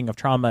 speaking of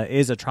trauma,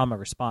 is a trauma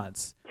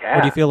response? Yeah.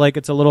 Or do you feel like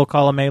it's a little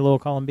column A, little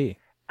column B?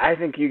 I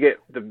think you get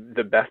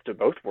the best of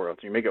both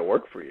worlds. You make it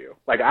work for you.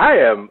 Like, I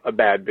am a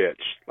bad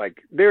bitch.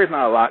 Like, there is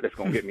not a lot that's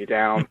going to get me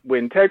down.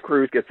 When Ted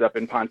Cruz gets up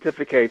and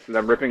pontificates and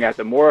I'm ripping at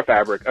the moral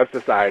fabric of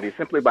society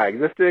simply by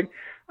existing,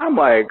 I'm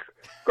like,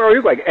 girl,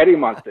 you're like Eddie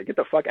Munster. Get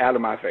the fuck out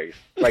of my face.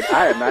 Like,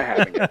 I am not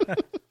having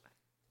it.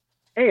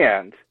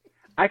 And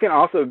I can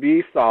also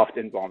be soft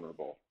and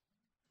vulnerable.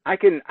 I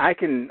can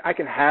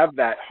have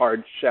that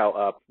hard shell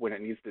up when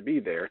it needs to be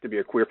there. To be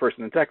a queer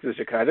person in Texas,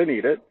 you kind of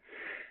need it.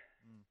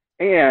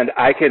 And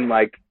I can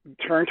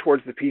turn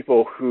towards the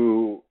people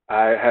who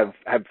I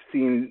have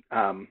seen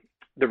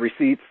the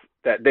receipts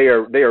that they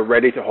are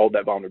ready to hold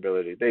that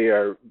vulnerability. They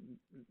are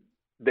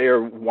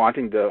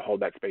wanting to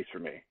hold that space for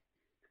me.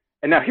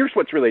 And now here's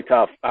what's really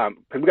tough, because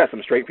we got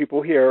some straight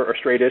people here, or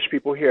straight-ish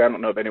people here. I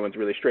don't know if anyone's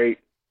really straight.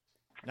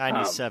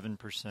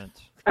 97%.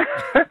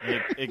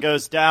 It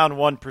goes down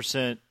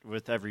 1%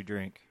 with every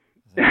drink.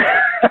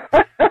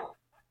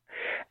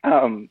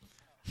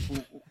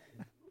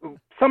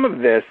 Some of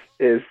this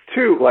is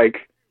too,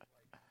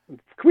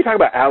 can we talk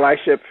about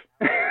allyship?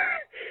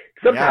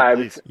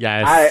 Sometimes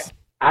yes.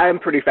 I am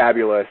pretty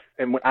fabulous,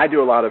 and when I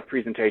do a lot of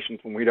presentations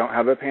when we don't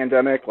have a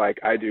pandemic,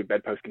 I do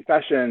bedpost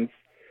confessions,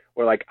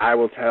 or I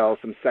will tell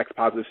some sex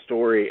positive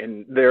story,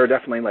 and there are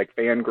definitely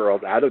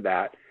fangirls out of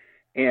that.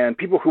 and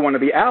people who want to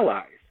be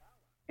allies.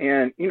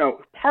 And,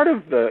 part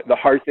of the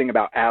hard thing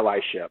about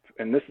allyship,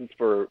 and this is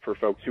for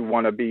folks who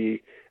want to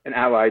be an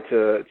ally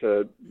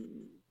to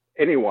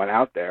anyone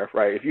out there,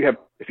 right? If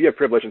you have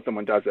privilege and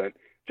someone doesn't,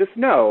 just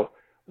know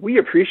we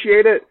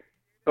appreciate it,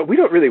 but we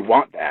don't really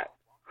want that.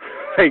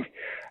 Like,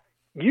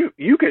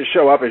 you could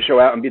show up and show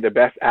out and be the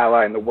best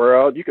ally in the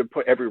world. You could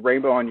put every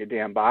rainbow on your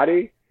damn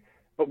body.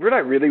 But what I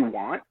really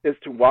want is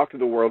to walk through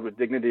the world with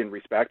dignity and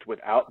respect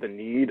without the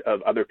need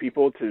of other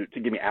people to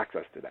give me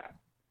access to that.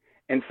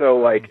 And so,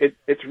 like,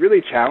 it's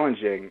really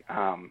challenging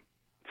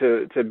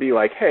to be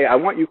like, hey, I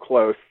want you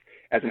close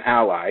as an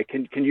ally.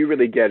 Can you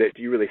really get it?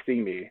 Do you really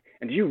see me?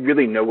 And do you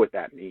really know what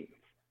that means?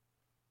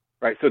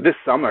 Right. So this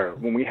summer,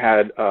 when we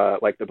had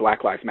like the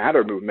Black Lives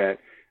Matter movement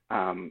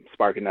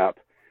sparking up,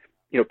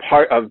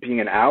 part of being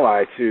an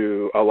ally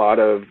to a lot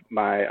of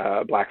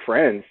my Black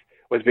friends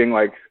was being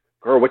like,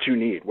 girl, what you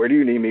need? Where do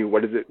you need me?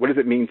 What does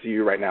it mean to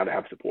you right now to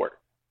have support?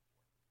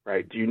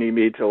 Right? Do you need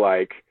me to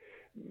like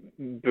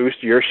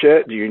boost your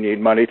shit? Do you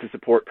need money to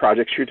support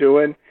projects you're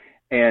doing?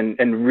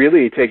 And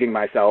really taking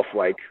myself,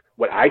 like,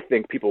 what I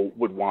think people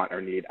would want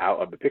or need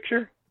out of the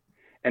picture.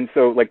 And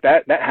so, like,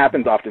 that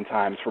happens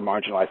oftentimes for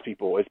marginalized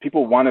people, is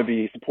people want to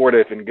be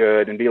supportive and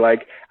good and be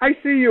like, I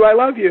see you, I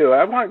love you,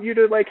 I want you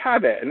to, like,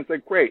 have it. And it's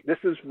like, great, this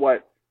is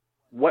what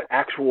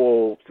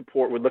actual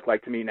support would look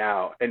like to me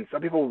now. And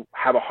some people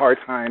have a hard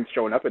time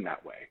showing up in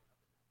that way,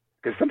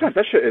 because sometimes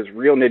that shit is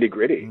real nitty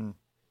gritty.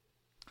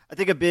 I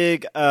think a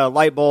big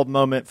light bulb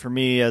moment for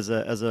me as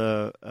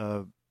a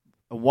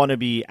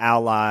wannabe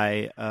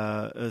ally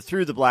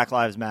through the Black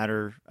Lives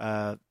Matter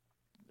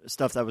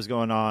stuff that was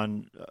going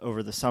on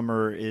over the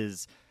summer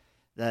is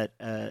that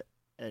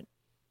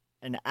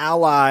an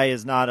ally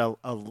is not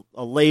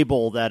a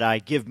label that I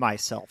give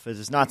myself. It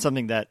is not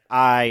something that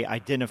I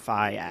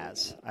identify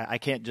as. I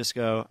can't just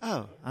go,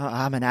 oh,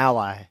 I'm an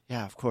ally.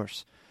 Yeah, of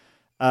course.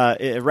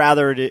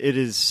 Rather, it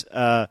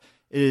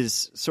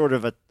is sort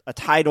of a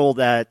title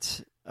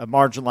that a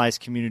marginalized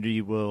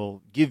community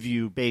will give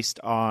you based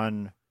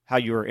on how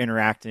you are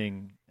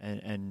interacting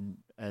and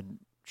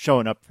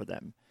showing up for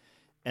them.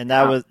 And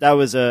that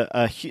was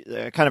a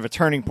kind of a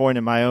turning point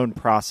in my own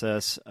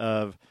process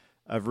of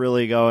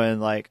really going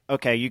like,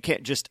 okay, you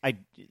can't just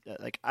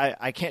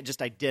I can't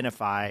just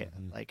identify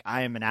like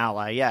I am an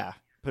ally. Yeah,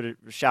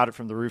 shout it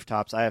from the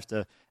rooftops. I have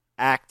to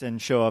act and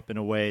show up in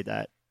a way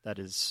that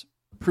is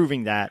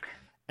proving that,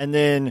 and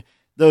then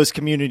those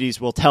communities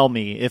will tell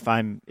me if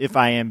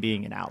I am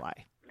being an ally.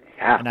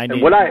 Yeah, and I need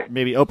to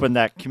maybe open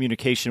that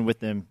communication with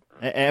them.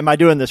 Am I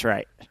doing this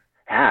right?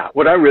 Yeah,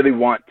 what I really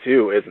want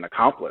too is an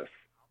accomplice.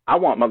 I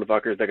want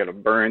motherfuckers that are going to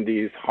burn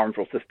these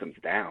harmful systems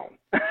down.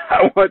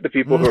 I want the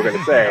people who are going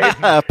to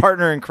say...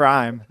 partner in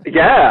crime.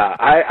 Yeah,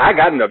 I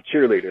got enough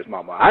cheerleaders,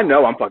 mama. I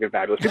know I'm fucking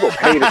fabulous. People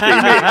pay to see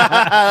me.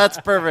 That's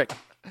perfect.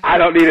 I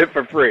don't need it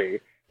for free.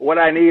 What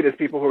I need is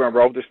people who are going to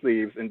roll up their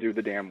sleeves and do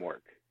the damn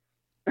work.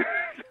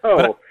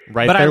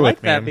 But I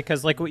like that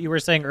because, like what you were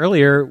saying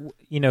earlier,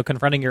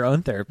 confronting your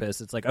own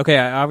therapist, it's like, okay,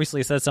 I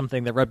obviously said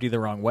something that rubbed you the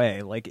wrong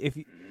way. Like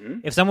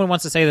if someone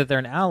wants to say that they're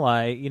an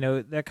ally,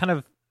 that kind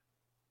of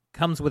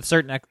comes with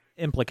certain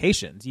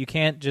implications. You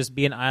can't just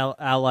be an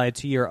ally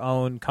to your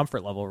own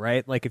comfort level,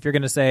 right? Like if you're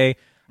going to say,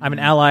 I'm an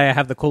ally, I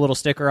have the cool little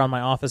sticker on my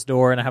office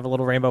door and I have a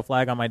little rainbow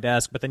flag on my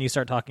desk, but then you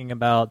start talking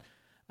about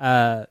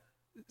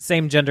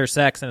same gender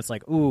sex and it's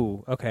like,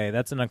 ooh, okay,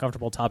 that's an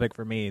uncomfortable topic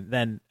for me.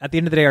 Then at the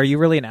end of the day, are you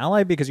really an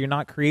ally? Because you're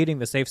not creating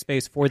the safe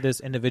space for this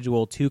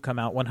individual to come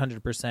out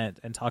 100%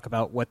 and talk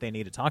about what they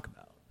need to talk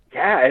about.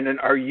 Yeah, and then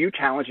are you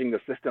challenging the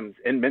systems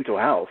in mental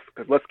health?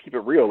 Because let's keep it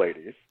real,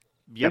 ladies.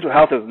 Yep. Mental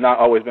health has not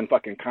always been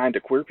fucking kind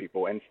to queer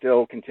people and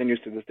still continues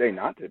to this day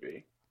not to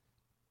be.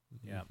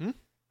 Yeah.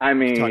 I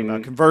mean... Talking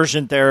about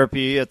conversion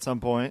therapy at some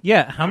point.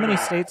 Yeah, how many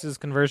states is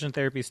conversion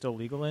therapy still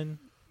legal in?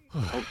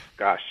 Oh,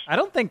 gosh. I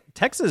don't think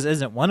Texas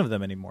isn't one of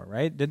them anymore,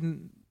 right?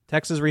 Didn't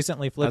Texas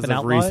recently flip an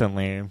outlaw?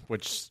 Recently,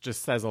 which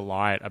just says a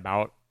lot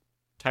about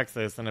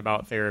Texas and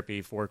about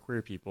therapy for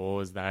queer people,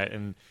 is that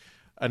in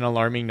an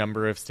alarming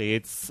number of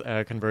states,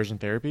 conversion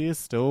therapy is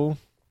still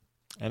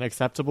an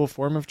acceptable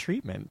form of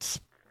treatment.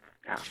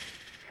 Yeah.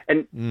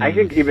 And I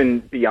think even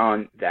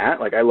beyond that,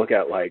 like I look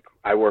at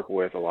I work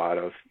with a lot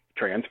of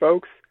trans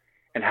folks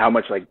and how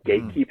much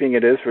gatekeeping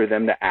it is for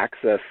them to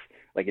access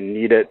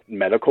needed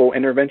medical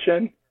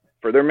intervention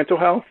for their mental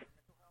health.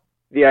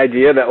 The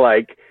idea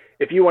that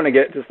if you want to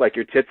get just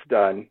your tits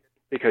done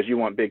because you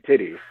want big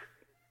titties,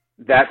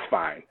 that's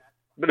fine.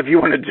 But if you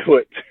want to do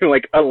it to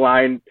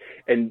align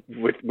and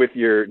with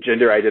your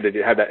gender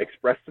identity, have that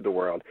expressed to the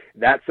world,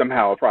 that's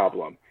somehow a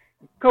problem.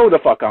 Go the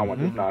fuck on with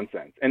this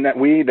nonsense. And that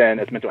we then,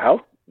 as mental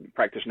health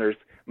practitioners,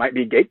 might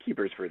be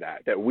gatekeepers for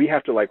that we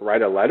have to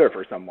write a letter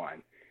for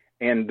someone.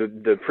 And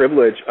the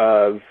privilege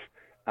of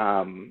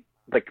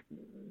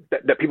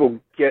that people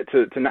get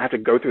to not have to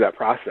go through that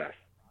process.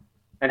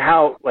 And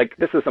how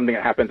this is something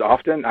that happens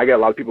often. I get a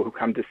lot of people who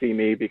come to see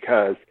me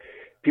because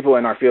people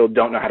in our field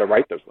don't know how to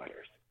write those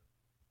letters.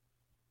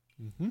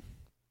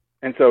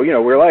 And so,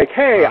 we're like,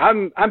 hey,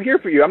 I'm here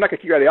for you. I'm not going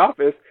to kick you out of the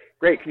office.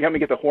 great. Can you help me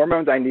get the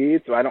hormones I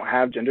need so I don't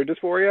have gender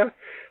dysphoria?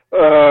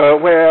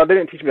 Well, they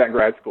didn't teach me that in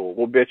grad school.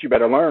 Well, bitch, you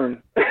better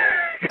learn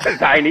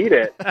because I need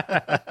it.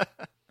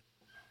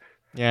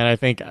 Yeah, and I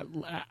think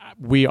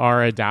we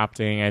are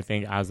adapting. I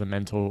think as a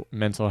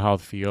mental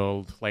health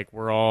field, like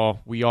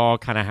we all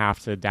kind of have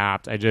to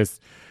adapt.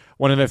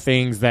 One of the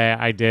things that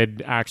I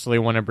did actually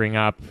want to bring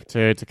up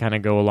to kind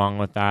of go along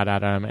with that,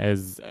 Adam,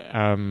 is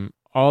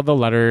all the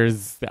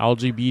letters, the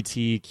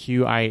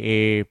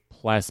LGBTQIA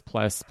plus,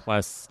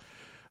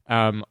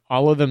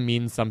 all of them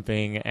mean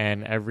something,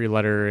 and every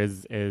letter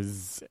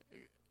is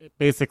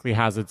basically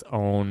has its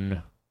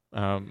own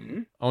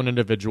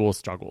individual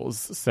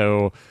struggles.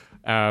 So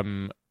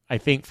I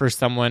think for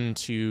someone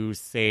to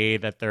say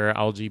that they're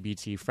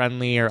LGBT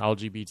friendly or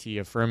LGBT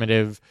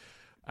affirmative,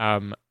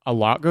 a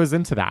lot goes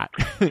into that.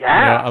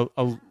 Yeah.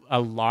 A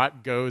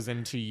lot goes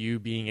into you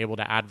being able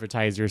to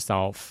advertise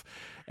yourself.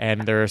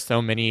 And there are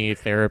so many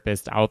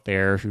therapists out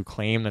there who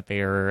claim that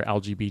they are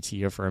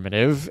LGBT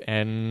affirmative,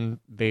 and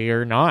they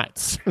are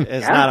not.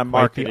 It's not a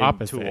marketing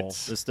opposite tool.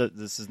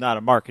 This is not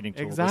a marketing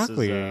tool.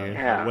 Exactly. This is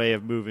a way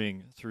of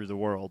moving through the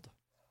world.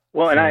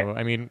 Well, and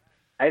I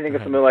think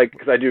it's something like,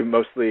 because I do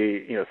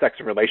mostly, sex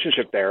and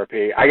relationship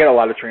therapy, I get a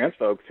lot of trans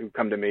folks who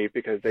come to me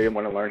because they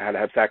want to learn how to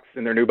have sex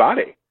in their new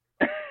body.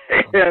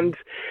 And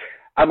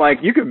I'm like,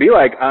 you could be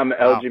like, I'm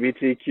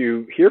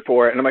LGBTQ here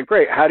for it. And I'm like,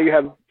 great, how do you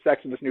have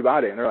sex with this new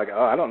body? And they're like,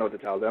 oh, I don't know what to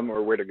tell them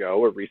or where to go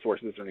or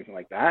resources or anything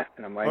like that.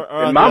 And I'm like, or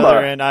on the other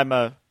end, I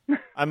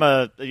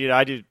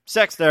do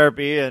sex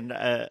therapy, and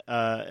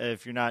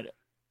if you're not,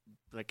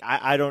 like,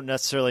 I don't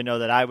necessarily know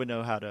that I would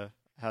know how to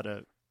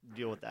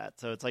deal with that.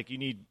 So it's like you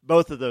need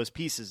both of those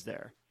pieces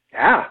there.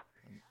 Yeah,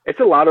 it's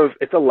a lot of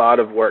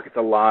work. It's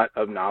a lot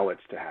of knowledge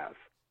to have.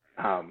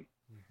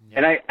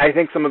 And I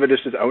think some of it is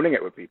just owning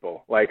it with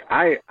people. Like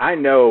I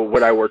know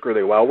what I work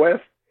really well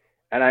with,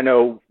 and I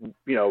know,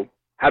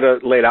 how to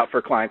lay it out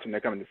for clients when they're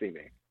coming to see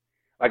me.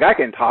 Like I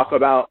can talk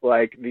about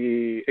like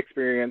the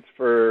experience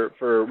for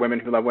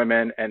women who love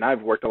women, and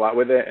I've worked a lot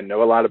with it and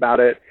know a lot about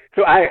it.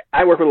 So I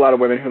work with a lot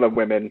of women who love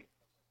women,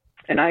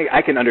 and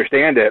I can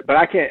understand it, but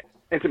I can't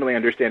intimately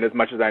understand as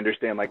much as I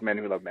understand like men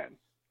who love men.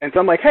 And so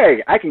I'm like,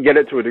 hey, I can get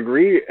it to a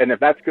degree, and if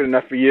that's good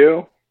enough for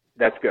you,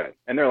 that's good.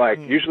 And they're like,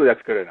 usually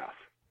that's good enough.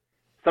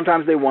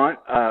 Sometimes they want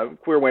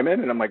queer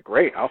women, and I'm like,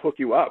 great, I'll hook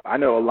you up. I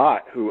know a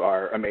lot who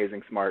are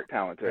amazing, smart,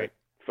 talented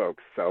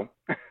folks. So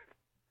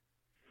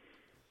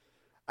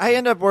I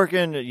end up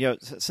working,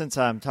 since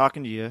I'm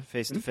talking to you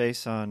face to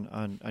face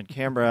on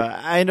camera,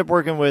 I end up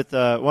working with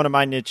one of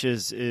my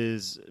niches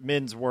is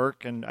men's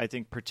work, and I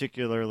think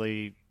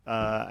particularly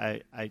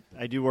I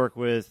do work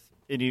with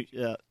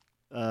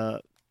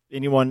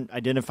anyone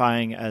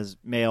identifying as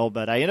male,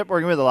 but I end up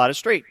working with a lot of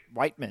straight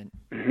white men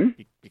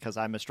because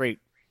I'm a straight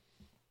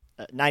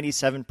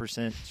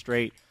 97%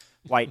 straight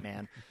white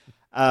man.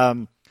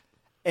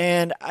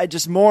 And I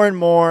just more and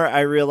more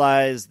I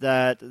realize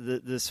that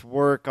this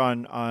work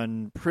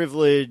on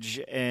privilege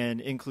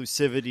and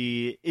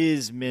inclusivity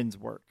is men's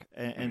work.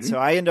 And so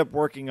I end up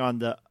working on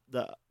the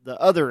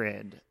other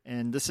end.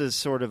 And this is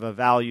sort of a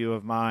value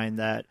of mine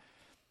that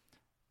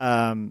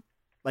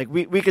like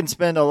we can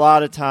spend a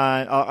lot of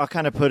time, I'll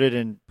kind of put it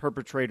in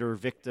perpetrator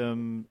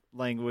victim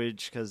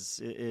language because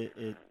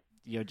it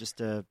just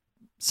to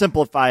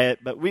simplify it,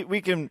 but we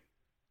can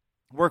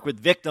work with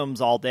victims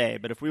all day,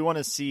 but if we want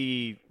to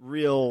see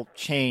real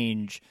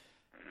change,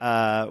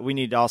 we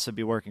need to also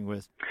be working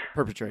with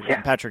perpetrators. Yeah.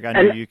 And Patrick, I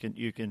know you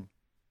can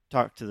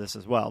talk to this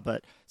as well,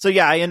 but so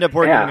I end up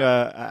working.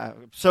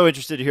 I'm so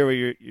interested to hear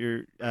what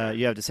you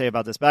have to say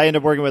about this, but I end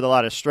up working with a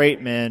lot of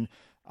straight men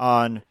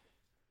on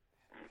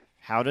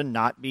how to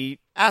not be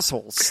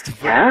assholes.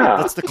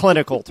 That's the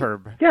clinical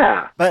term.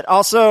 Yeah, but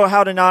also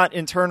how to not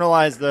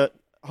internalize the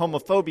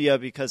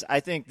homophobia, because I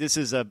think this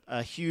is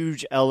a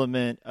huge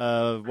element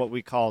of what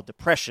we call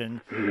depression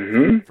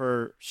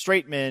for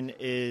straight men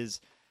is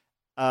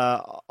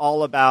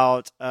all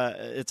about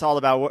it's all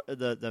about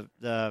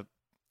the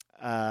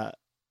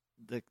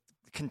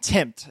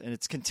contempt, and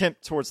it's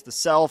contempt towards the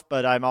self,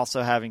 but I'm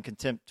also having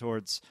contempt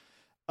towards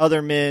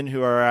other men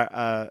who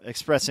are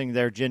expressing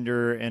their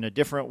gender in a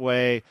different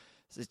way.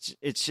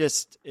 It's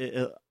just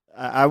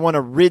I want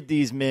to rid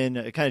these men,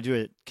 kind of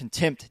do a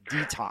contempt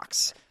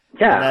detox.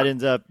 Yeah, and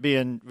that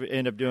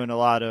end up doing a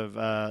lot of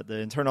the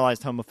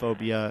internalized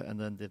homophobia and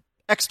then the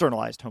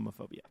externalized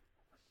homophobia.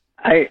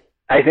 I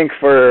think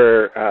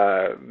for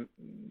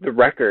the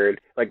record,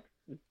 like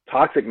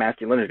toxic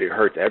masculinity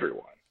hurts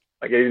everyone.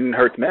 Like it even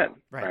hurts men,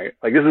 right?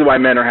 Like this is why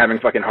men are having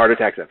fucking heart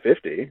attacks at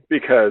 50,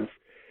 because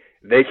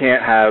they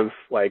can't have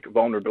like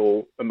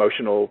vulnerable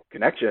emotional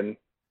connection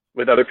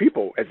with other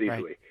people as easily.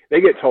 Right. They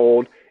get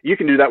told you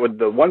can do that with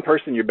the one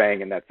person you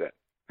bang and that's it.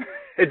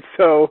 And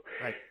so.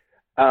 Right.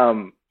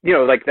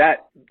 Like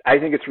that, I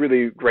think it's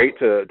really great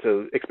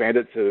to expand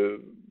it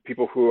to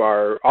people who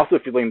are also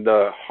feeling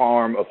the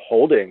harm of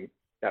holding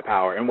that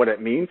power and what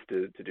it means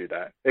to do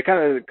that. It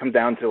kind of comes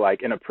down to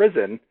like in a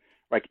prison,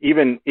 like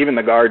even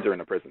the guards are in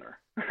a prisoner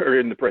or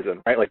in the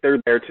prison, right? Like they're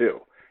there too,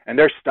 and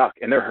they're stuck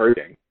and they're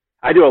hurting.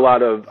 I do a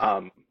lot of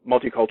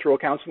multicultural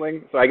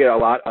counseling. So I get a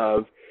lot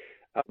of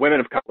women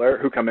of color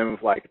who come in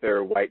with like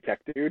their white tech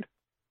dude,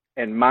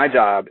 and my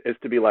job is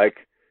to be like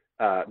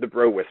the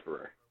bro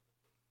whisperer.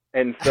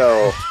 And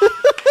so,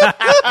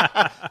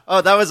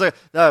 oh, that was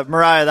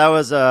Mariah. That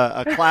was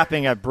a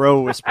clapping at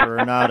bro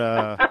whisperer, not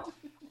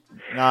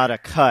a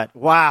cut.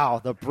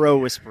 Wow, the bro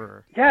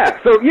whisperer. Yeah.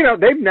 So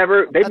they've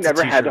never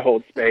t-shirt. had to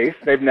hold space.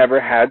 They've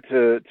never had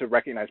to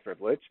recognize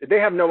privilege. They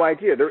have no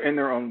idea. They're in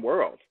their own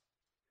world.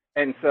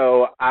 And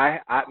so I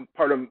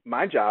part of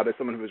my job as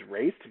someone who was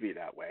raised to be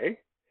that way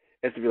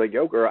is to be like,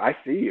 yo, girl, I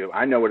see you.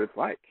 I know what it's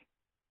like.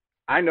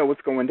 I know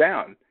what's going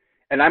down.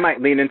 And I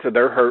might lean into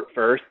their hurt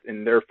first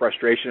and their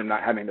frustration of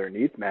not having their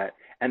needs met,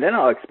 and then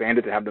I'll expand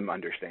it to have them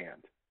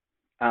understand.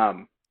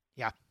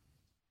 Yeah.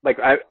 Like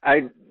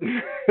I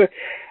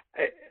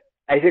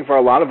think for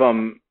a lot of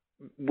them,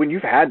 when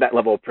you've had that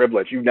level of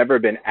privilege, you've never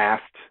been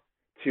asked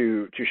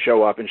to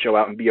show up and show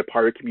out and be a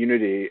part of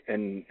community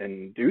and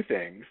do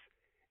things.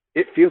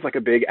 It feels like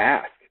a big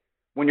ask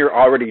when you're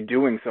already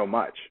doing so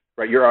much,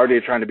 right? You're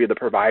already trying to be the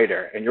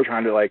provider, and you're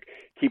trying to like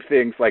keep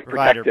things like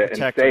protected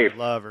and safe.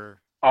 Lover.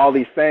 All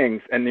these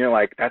things, and you're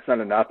like, that's not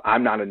enough.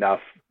 I'm not enough.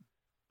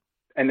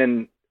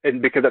 And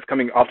because that's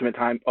coming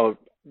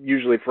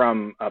usually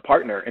from a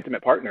partner,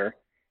 intimate partner,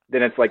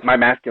 then it's like my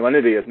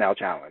masculinity is now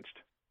challenged.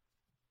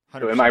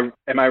 100%. So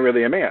am I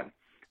really a man?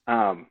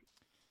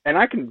 And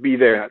I can be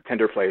there in a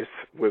tender place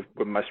with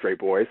my straight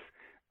boys.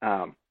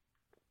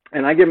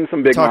 And I give them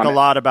some big. Talk a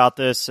lot about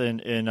this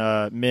in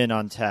Men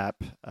on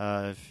Tap.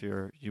 If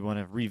you want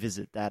to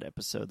revisit that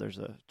episode, there's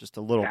just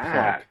a little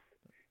plug.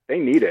 They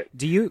need it.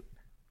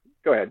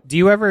 Go ahead. Do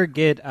you ever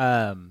get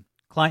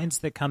clients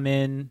that come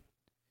in?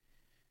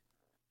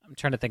 I'm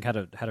trying to think how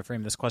to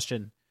frame this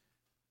question.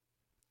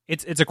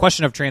 It's a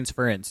question of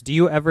transference. Do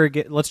you ever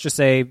get? Let's just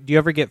say, do you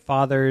ever get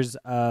fathers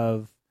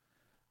of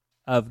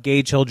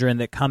gay children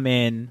that come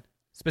in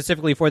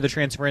specifically for the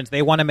transference?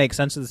 They want to make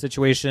sense of the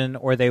situation,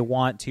 or they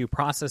want to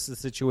process the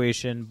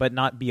situation but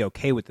not be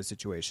okay with the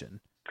situation.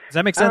 Does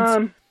that make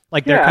sense?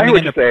 They're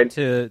coming in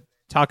to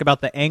talk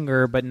about the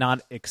anger but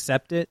not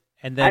accept it.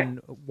 And then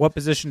what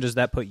position does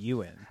that put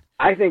you in?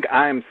 I think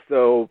I'm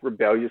so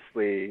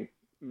rebelliously,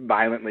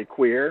 violently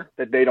queer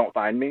that they don't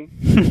find me.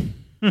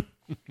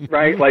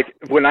 Right? Like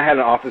when I had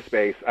an office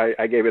space,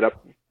 I gave it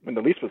up when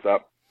the lease was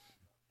up.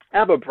 I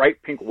have a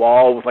bright pink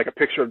wall with like a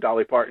picture of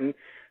Dolly Parton.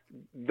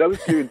 Those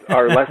dudes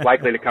are less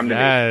likely to come to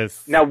me.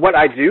 Now, what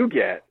I do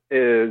get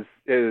is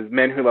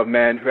men who love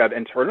men who have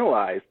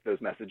internalized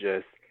those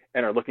messages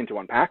and are looking to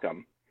unpack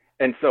them.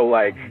 And so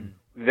like,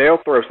 they'll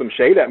throw some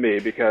shade at me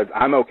because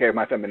I'm okay with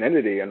my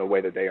femininity in a way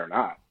that they are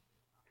not.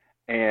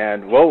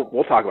 And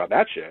we'll talk about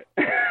that shit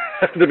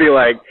to be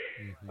like,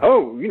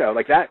 oh,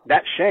 like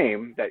that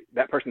shame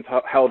that person's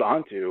held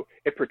onto,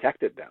 it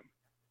protected them.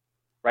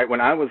 Right?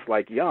 When I was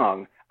like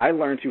young, I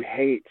learned to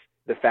hate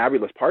the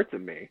fabulous parts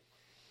of me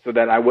so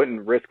that I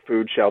wouldn't risk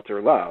food,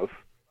 shelter, love,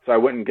 so I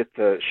wouldn't get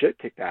the shit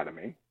kicked out of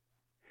me.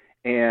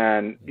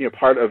 And,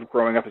 part of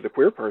growing up as a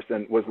queer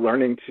person was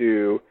learning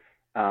to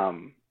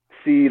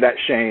see that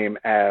shame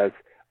as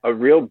a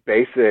real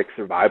basic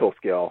survival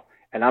skill.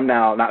 And I'm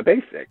now not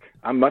basic.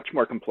 I'm much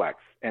more complex.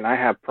 And I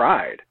have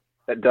pride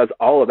that does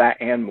all of that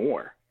and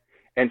more.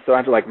 And so I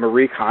have to like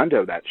Marie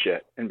Kondo that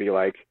shit and be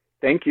like,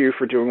 thank you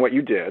for doing what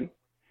you did.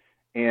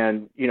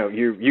 And,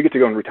 you get to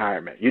go in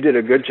retirement. You did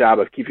a good job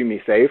of keeping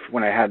me safe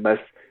when I had less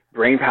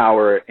brain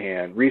power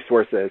and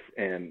resources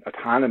and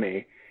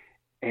autonomy.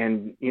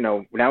 And,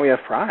 now we have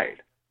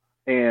pride.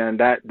 And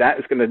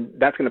that's going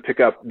to pick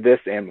up this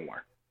and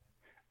more.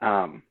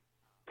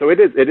 So it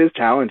is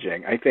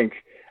challenging. I think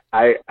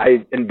I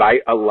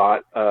invite a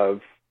lot of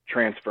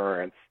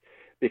transference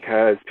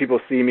because people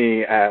see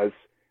me as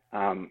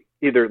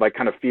either like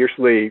kind of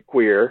fiercely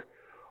queer,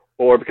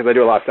 or because I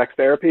do a lot of sex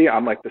therapy,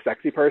 I'm like the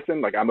sexy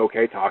person. Like I'm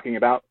okay talking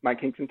about my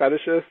kinks and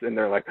fetishes, and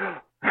they're like,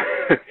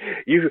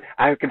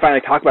 I can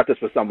finally talk about this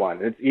with someone.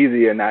 It's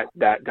easy in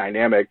that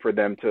dynamic for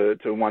them to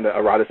want to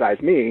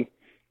eroticize me.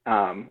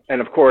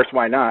 And of course,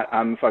 why not?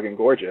 I'm fucking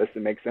gorgeous.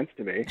 It makes sense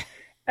to me.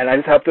 And I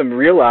just help them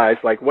realize,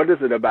 like, what is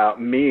it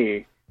about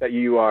me that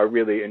you are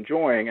really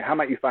enjoying, and how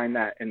might you find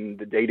that in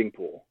the dating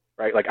pool,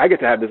 right? Like, I get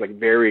to have this, like,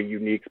 very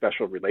unique,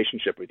 special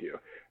relationship with you.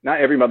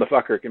 Not every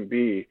motherfucker can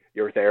be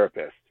your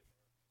therapist.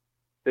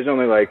 There's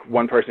only, like,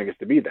 one person who gets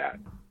to be that.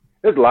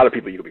 There's a lot of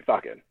people you could be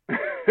fucking.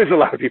 There's a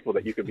lot of people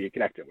that you could be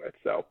connecting with,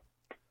 so.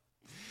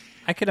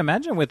 I could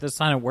imagine with this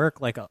kind of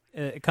work, like,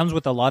 it comes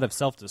with a lot of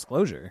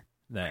self-disclosure,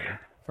 then,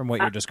 from what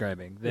you're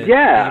describing. That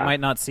you might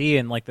not see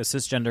in, like, the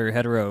cisgender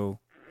hetero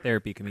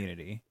therapy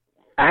community.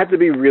 I have to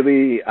be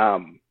really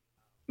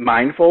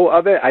mindful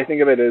of it. I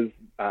think of it as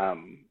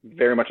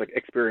very much like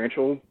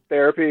experiential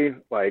therapy,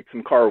 like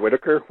some Carl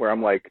Whitaker, where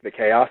I'm like the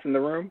chaos in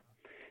the room.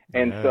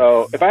 And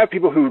so if I have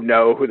people who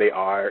know who they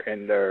are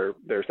and their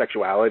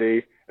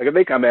sexuality, like if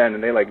they come in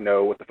and they like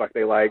know what the fuck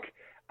they like,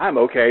 I'm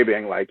okay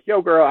being like,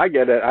 yo girl, I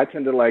get it. I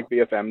tend to like be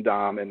a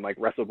femdom and like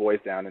wrestle boys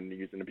down and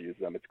use and abuse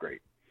them. It's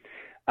great.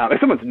 If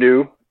someone's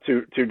new,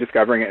 to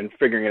discovering it and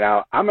figuring it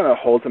out, I'm going to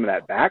hold some of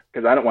that back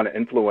because I don't want to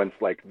influence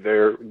like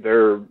their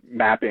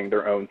mapping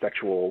their own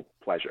sexual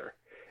pleasure.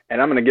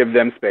 And I'm going to give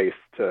them space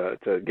to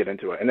get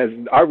into it. And as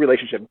our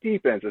relationship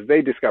deepens, as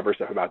they discover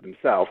stuff about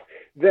themselves,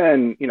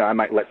 then, I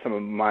might let some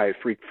of my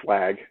freak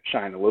flag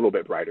shine a little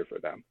bit brighter for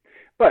them.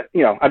 But,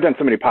 I've done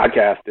so many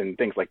podcasts and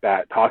things like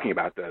that talking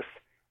about this.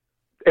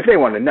 If they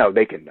want to know,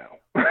 they can know.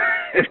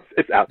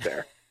 It's out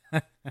there.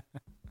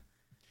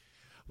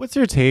 What's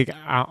your take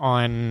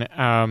on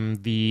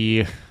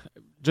the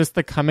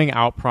coming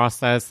out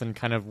process and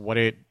kind of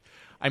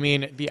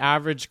the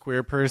average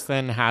queer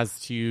person has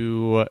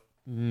to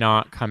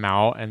not come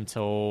out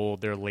until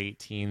their late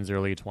teens,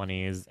 early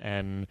 20s.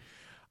 And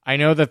I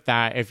know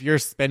that if you're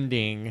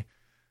spending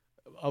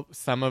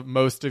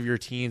most of your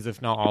teens,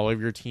 if not all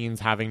of your teens,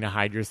 having to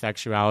hide your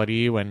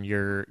sexuality when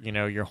your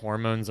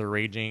hormones are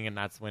raging, and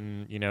that's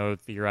when,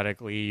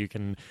 theoretically you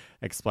can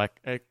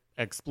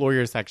explore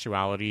your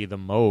sexuality the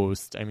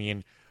most. I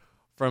mean,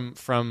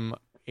 from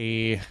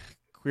a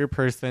queer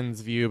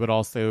person's view, but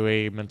also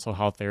a mental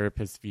health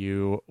therapist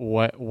view,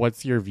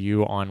 what's your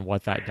view on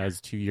what that does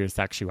to your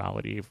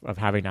sexuality of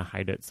having to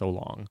hide it so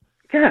long?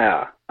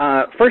 Yeah.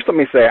 First, let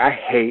me say I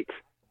hate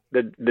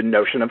the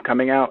notion of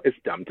coming out. It's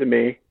dumb to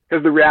me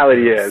because the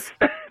reality is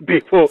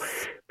people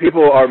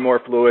are more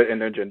fluid in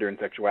their gender and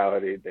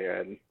sexuality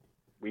than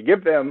we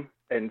give them.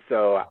 And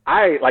so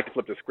I like to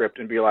flip the script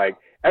and be like,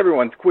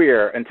 everyone's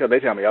queer until they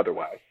tell me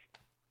otherwise.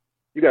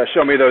 You got to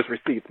show me those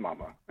receipts,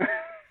 mama.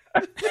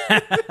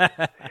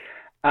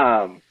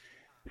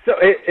 So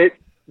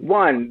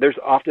there's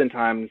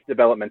oftentimes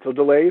developmental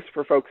delays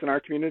for folks in our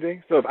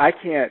community. So if I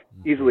can't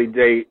easily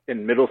date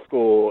in middle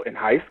school and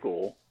high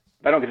school,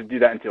 if I don't get to do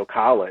that until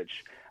college,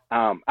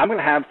 I'm going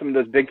to have some of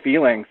those big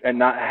feelings and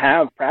not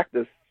have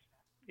practice,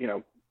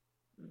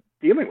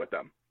 dealing with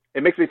them.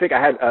 It makes me think I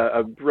had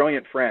a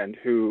brilliant friend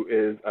who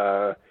is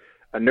a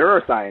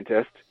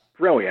neuroscientist,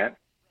 brilliant,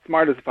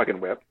 smart as a fucking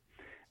whip.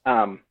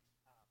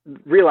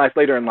 Realized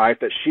later in life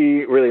that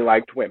she really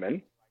liked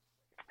women,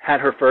 had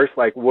her first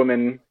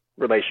woman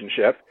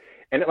relationship,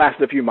 and it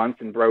lasted a few months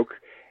and broke.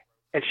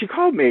 And she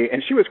called me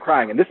and she was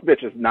crying, and this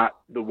bitch is not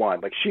the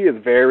one. She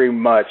is very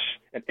much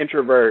an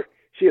introvert.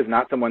 She is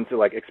not someone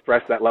to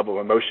express that level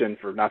of emotion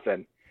for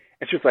nothing.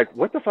 And she was like,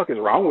 what the fuck is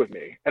wrong with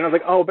me? And I was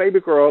like, oh, baby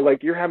girl,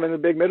 you're having the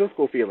big middle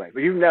school feelings.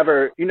 You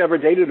never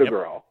dated a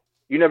girl.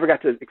 You never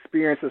got to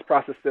experience this,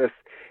 process this.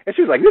 And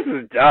she was like, this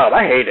is dumb.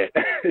 I hate it.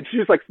 And she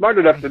was smart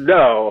enough to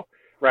know,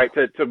 right,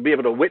 to be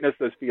able to witness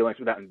those feelings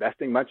without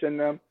investing much in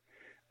them.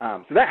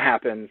 So that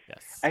happens.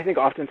 Yes. I think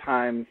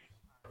oftentimes,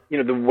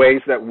 the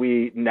ways that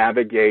we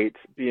navigate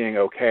being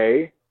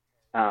okay,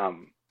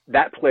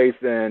 that plays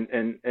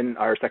in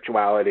our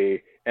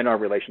sexuality and our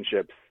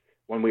relationships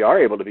when we are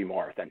able to be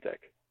more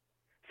authentic.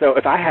 So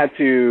if I had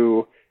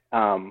to,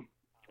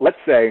 let's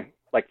say,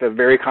 the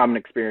very common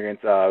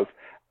experience of,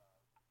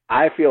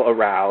 I feel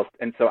aroused,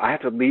 and so I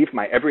have to leave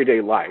my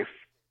everyday life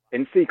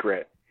in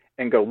secret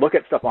and go look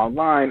at stuff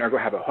online or go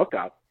have a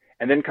hookup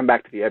and then come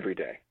back to the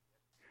everyday.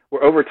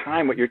 Where over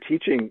time, what you're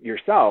teaching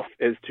yourself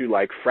is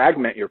to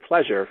fragment your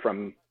pleasure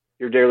from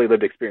your daily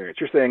lived experience.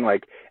 You're saying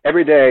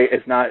every day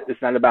it's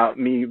not about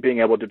me being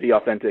able to be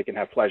authentic and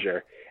have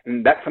pleasure.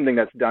 And that's something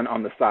that's done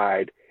on the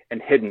side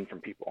and hidden from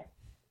people.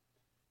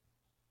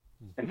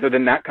 And so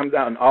then that comes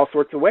out in all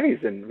sorts of ways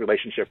in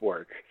relationship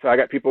work. So I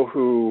got people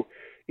who,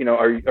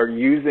 are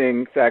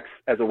using sex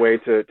as a way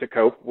to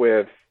cope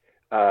with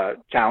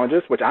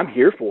challenges, which I'm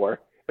here for,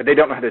 but they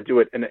don't know how to do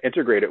it in an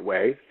integrated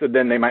way. So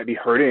then they might be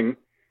hurting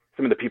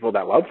some of the people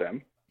that love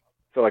them.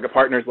 So a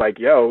partner's like,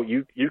 yo,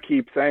 you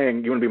keep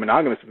saying you want to be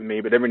monogamous with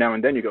me, but every now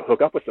and then you go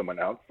hook up with someone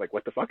else.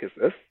 What the fuck is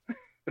this?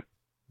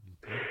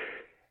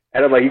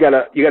 And I'm like, you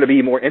gotta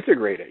be more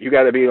integrated. You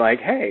gotta be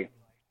hey,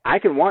 I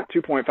can want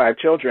 2.5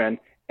 children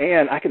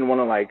and I can want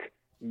to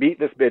beat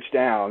this bitch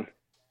down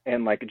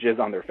and jizz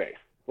on their face.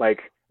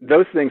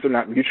 Those things are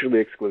not mutually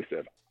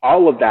exclusive.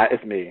 All of that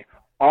is me.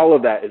 All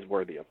of that is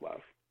worthy of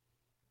love.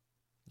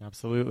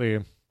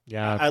 Absolutely.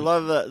 Yeah. I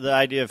love the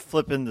idea of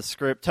flipping the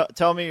script.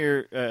 Tell me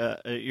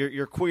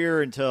you're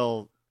queer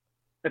until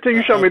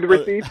you show me the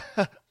receipt.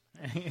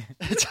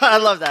 I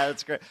love that.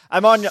 That's great.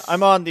 I'm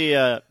on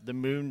the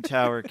Moon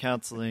Tower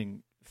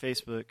Counseling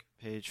Facebook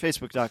page,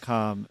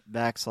 facebook.com//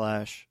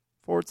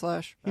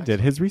 He did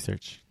his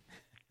research.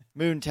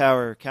 Moon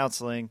Tower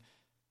Counseling,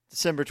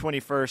 December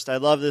 21st. I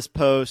love this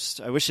post.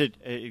 I wish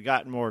it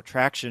gotten more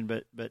traction,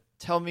 but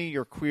tell me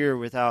you're queer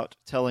without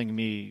telling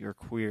me you're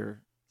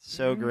queer.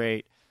 So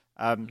great.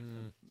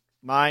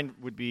 Mine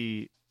would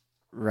be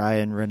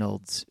Ryan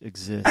Reynolds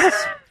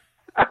exists.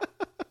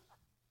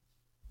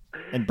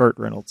 And Burt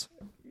Reynolds.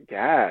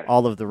 God.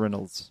 All of the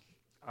Reynolds.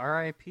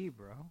 R.I.P.,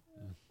 bro.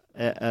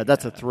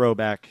 That's a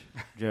throwback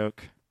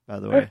joke, by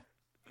the way.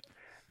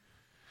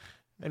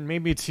 And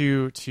maybe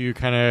to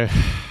kind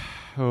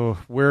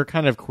of, we're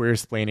kind of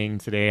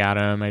queer-splaining today,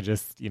 Adam.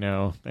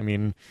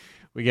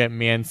 we get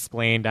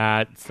mansplained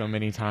at so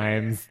many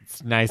times.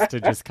 It's nice to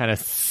just kind of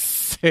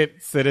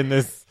sit in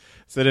this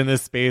sit in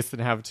this space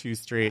and have two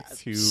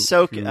straights who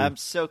I'm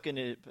soaking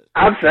it.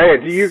 I'm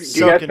saying, do you guys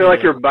Soaking feel it like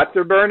in. your butts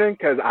are burning?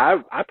 Because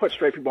I put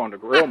straight people on the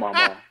grill,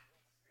 mama.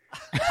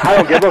 I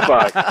don't give a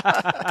fuck.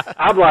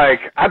 I'm like,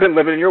 I've been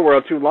living in your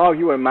world too long.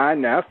 You wouldn't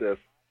mind now, sis.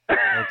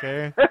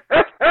 okay.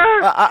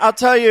 I'll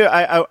tell you,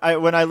 I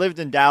when I lived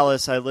in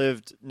Dallas, I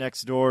lived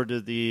next door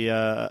to the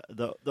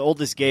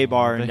oldest gay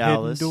bar in the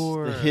Dallas, Hidden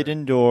Door. the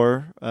Hidden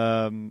Door.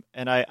 And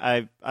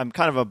I'm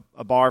kind of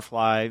a bar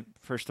fly,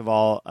 first of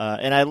all,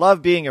 and I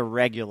love being a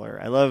regular.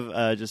 I love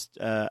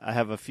I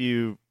have a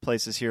few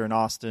places here in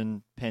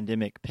Austin,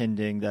 pandemic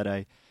pending, that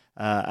I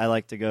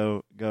like to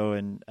go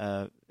and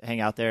hang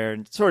out there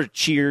and sort of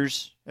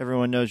cheers.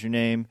 Everyone knows your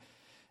name,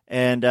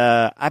 and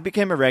I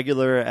became a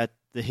regular at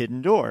the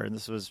Hidden Door, and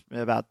this was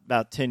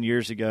about 10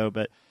 years ago.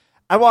 But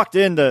I walked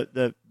in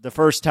the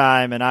first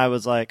time, and I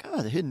was like,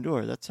 "Oh, the Hidden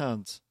Door. That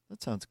sounds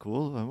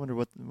cool. I wonder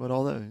what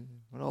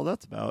all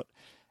that's about."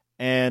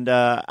 And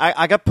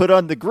I got put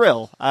on the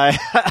grill.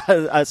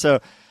 So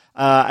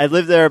I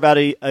lived there about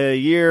a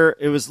year.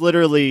 It was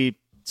literally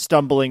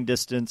stumbling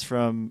distance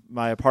from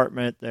my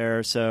apartment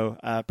there, so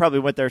probably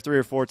went there 3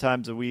 or 4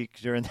 times a week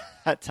during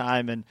that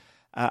time, and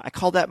I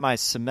call that my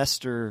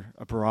semester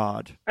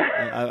abroad.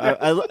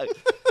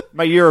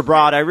 My year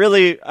abroad. I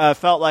really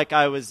felt like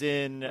I was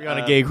on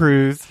a gay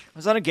cruise. I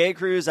was on a gay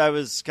cruise. I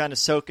was kind of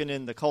soaking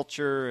in the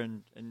culture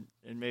and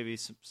maybe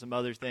some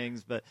other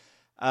things, but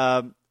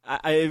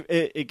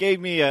it gave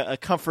me a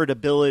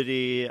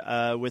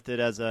comfortability with it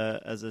as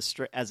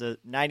a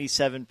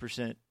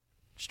 97%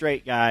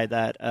 straight guy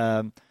that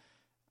I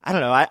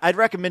don't know. I'd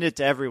recommend it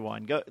to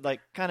everyone. Go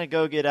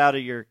get out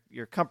of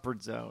your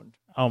comfort zone.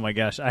 Oh my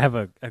gosh, I have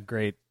a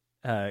great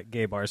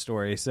gay bar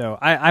story. So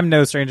I'm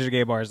no stranger to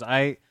gay bars.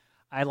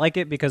 I like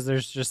it because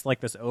there's just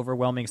like this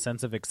overwhelming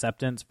sense of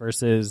acceptance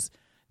versus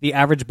the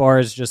average bar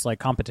is just like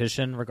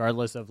competition,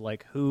 regardless of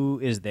like who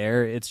is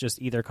there. It's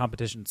just either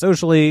competition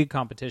socially,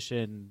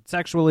 competition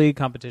sexually,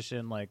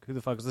 competition like who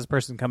the fuck is this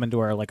person coming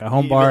to our like a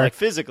home Even, bar. like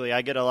physically,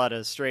 I get a lot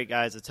of straight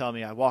guys that tell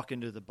me I walk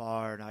into the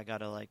bar and I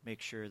gotta like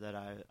make sure that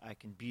I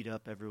can beat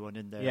up everyone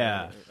in there.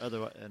 Yeah.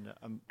 Otherwise, and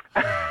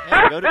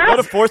go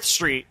to 4th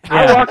Street.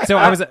 Yeah.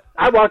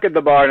 I walk in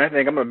the bar and I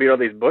think I'm gonna beat all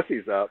these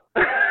bussies up.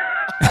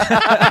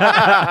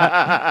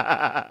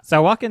 So I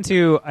walk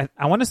into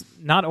I want to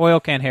not Oil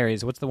Can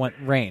Harry's. What's the one?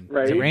 Rain.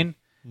 Is it Rain?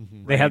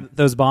 Mm-hmm. They have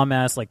those bomb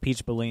ass like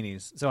peach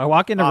Bellinis. So I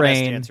walk into Bomb-ass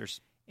Rain,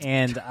 dancers.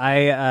 and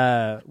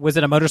I was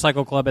at a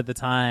motorcycle club at the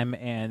time,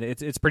 and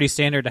it's pretty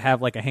standard to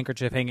have like a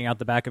handkerchief hanging out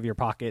the back of your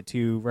pocket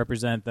to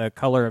represent the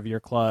color of your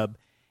club.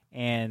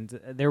 And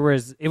it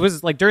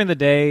was like during the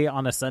day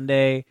on a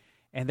Sunday,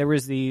 and there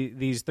was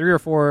these 3 or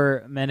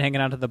 4 men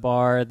hanging out at the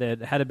bar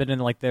that had been in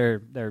like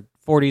their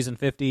 40s and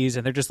 50s,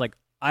 and they're just like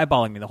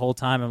eyeballing me the whole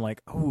time. I'm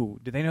like, oh,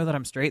 do they know that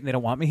I'm straight and they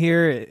don't want me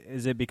here?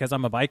 Is it because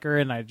I'm a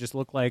biker and I just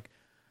look like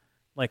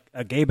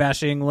a gay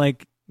bashing,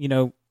 like, you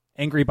know,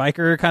 angry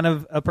biker kind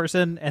of a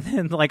person? And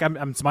then like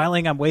I'm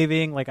smiling, I'm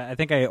waving, like I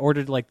think I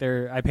ordered like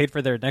I paid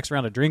for their next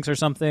round of drinks or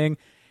something,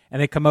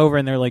 and they come over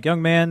and they're like,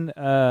 young man,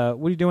 what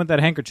are you doing with that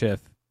handkerchief?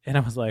 And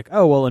I was like,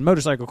 oh, well, in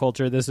motorcycle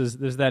culture, this is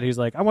that. He's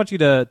like, I want you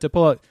to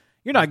pull out.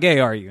 You're not gay,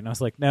 are you? And I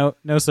was like, no,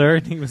 sir.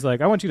 And he was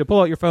like, I want you to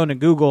pull out your phone and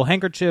Google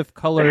handkerchief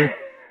color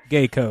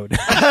gay code.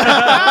 That's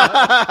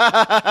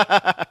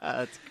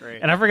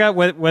great. And I forgot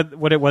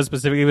what it was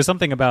specifically. It was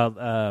something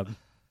about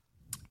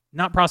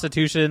not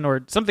prostitution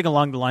or something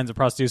along the lines of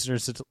prostitution or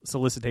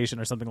solicitation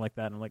or something like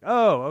that. And I'm like,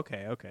 oh,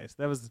 okay. So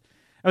that was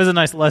a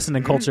nice lesson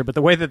in culture, but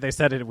the way that they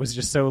said it was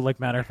just so like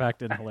matter of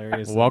fact and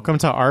hilarious. Welcome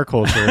to our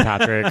culture,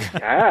 Patrick.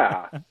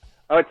 Yeah.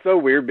 Oh, it's so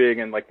weird being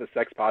in like the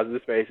sex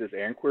positive spaces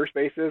and queer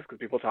spaces because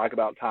people talk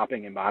about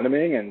topping and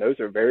bottoming, and those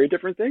are very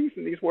different things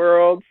in these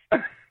worlds.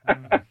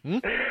 Mm-hmm.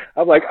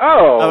 I'm like,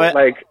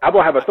 like I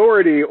will have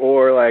authority,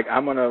 or like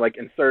I'm gonna like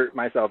insert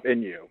myself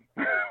in you.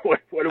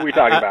 What are we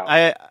talking about?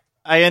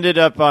 I ended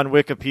up on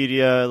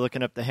Wikipedia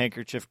looking up the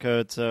handkerchief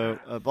code. So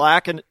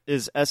black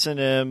is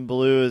S&M,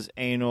 blue is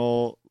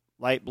anal,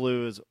 light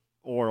blue is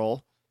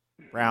oral,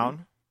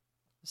 brown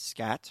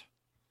scat,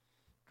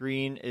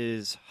 green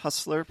is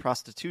hustler,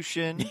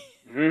 prostitution,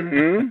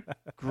 Mm-hmm.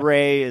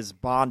 gray is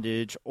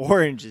bondage,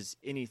 orange is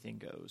anything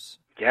goes.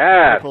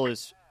 Yeah. Purple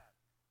is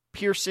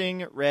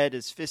piercing, red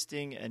is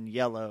fisting, and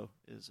yellow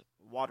is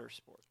water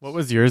sports. What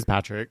was yours,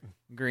 Patrick?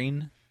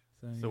 Green.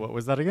 So what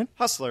was that again?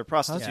 Hustler,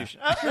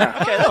 prostitution. Okay,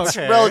 that's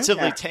Okay.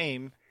 relatively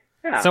tame.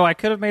 Yeah. So I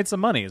could have made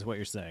some money, is what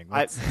you're saying.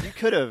 You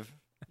could have.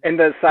 And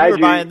the You side were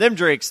buying them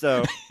drinks,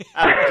 though.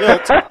 Out of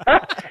guilt.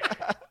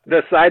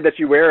 the side that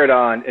you wear it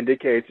on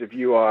indicates if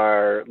you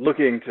are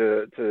looking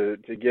to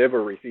give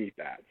or receive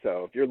that.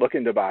 So if you're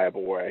looking to buy a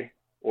boy,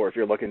 or if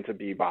you're looking to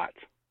be bought.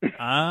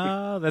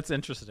 That's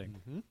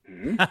interesting.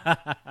 Mm-hmm.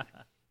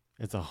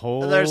 It's a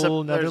whole There's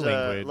nother a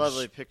language.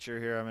 lovely picture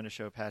here I'm going to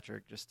show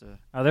Patrick just to...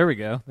 Oh, there we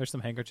go. There's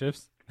some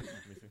handkerchiefs.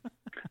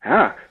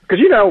 Yeah, because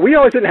we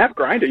always didn't have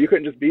Grindr. You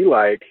couldn't just be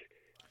like,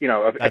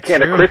 a That's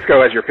can true. of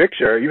Crisco as your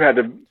picture. You had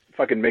to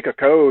fucking make a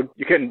code.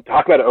 You couldn't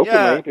talk about it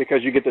openly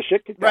because you get the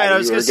shit kicked out of you. I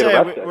was going to say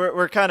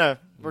we're kind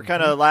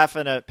of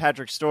laughing at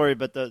Patrick's story,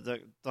 but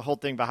the whole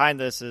thing behind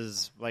this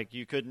is like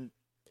you couldn't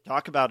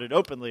talk about it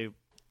openly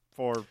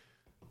for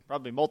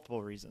probably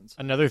multiple reasons.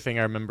 Another thing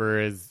I remember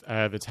is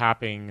the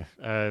tapping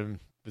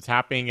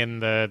in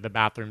the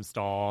bathroom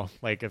stall,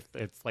 like if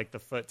it's like the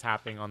foot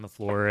tapping on the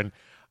floor. And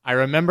I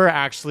remember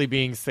actually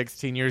being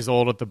 16 years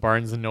old at the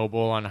Barnes &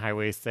 Noble on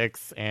Highway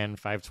 6 and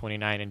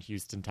 529 in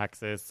Houston,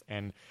 Texas.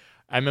 And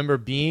I remember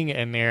being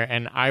in there,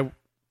 and I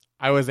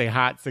was a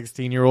hot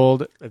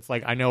 16-year-old. It's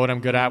like I know what I'm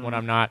good at when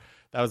I'm not.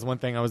 That was one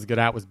thing I was good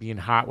at, was being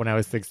hot when I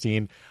was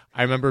 16.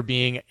 I remember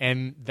being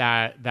in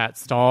that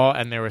stall,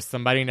 and there was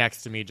somebody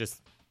next to me just,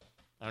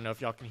 I don't know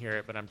if y'all can hear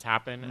it, but I'm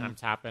tapping, and I'm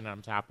tapping, and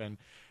I'm tapping.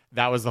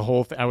 That was the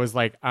whole thing. I was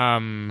like,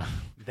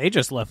 They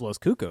just left Los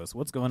Cucos.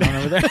 What's going on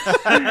over there?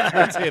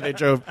 They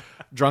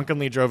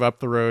drunkenly drove up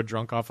the road,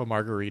 drunk off of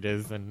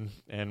margaritas,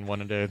 and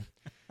wanted to,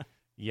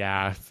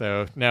 yeah.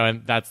 So no,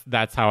 and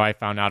that's how I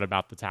found out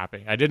about the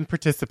tapping. I didn't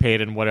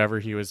participate in whatever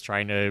he was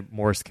trying to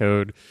Morse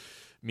code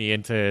me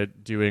into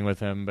doing with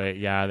him, but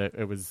yeah,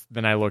 it was.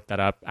 Then I looked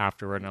that up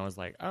afterward, and I was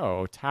like,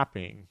 oh,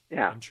 tapping.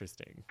 Yeah,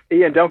 interesting.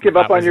 Ian, don't give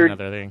up on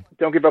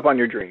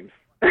your dreams.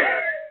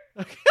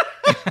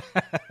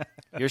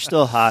 You're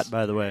still hot,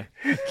 by the way.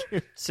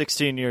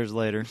 16 years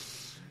later.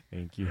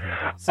 Thank you.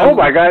 Oh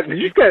my God! Did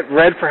you just get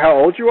read for how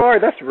old you are?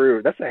 That's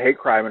rude. That's a hate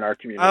crime in our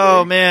community.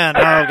 Oh man!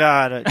 Oh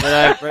God!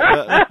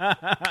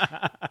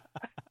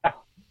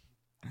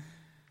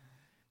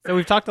 So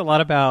we've talked a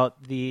lot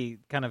about the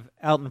kind of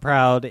out and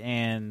proud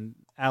and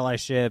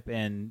allyship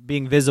and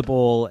being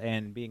visible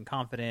and being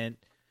confident.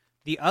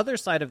 The other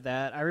side of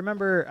that, I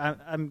remember.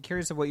 I'm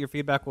curious of what your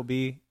feedback will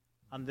be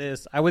on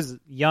this. I was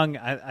young.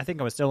 I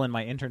think I was still in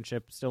my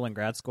internship, still in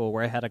grad school,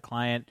 where I had a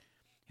client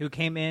who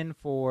came in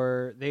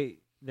for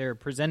their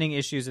presenting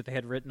issues that they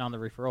had written on the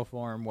referral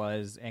form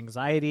was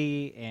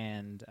anxiety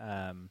and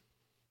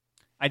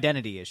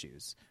identity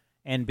issues.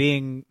 And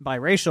being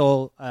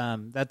biracial,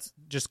 that's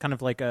just kind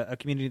of like a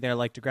community that I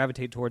like to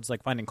gravitate towards,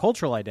 like finding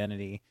cultural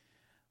identity.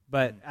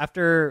 But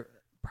after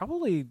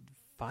probably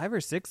 5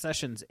 or 6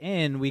 sessions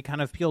in, we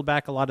kind of peeled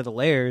back a lot of the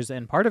layers.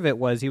 And part of it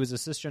was he was a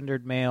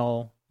cisgendered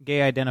male,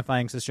 gay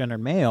identifying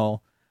cisgendered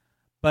male,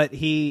 but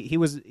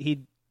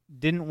he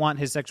didn't want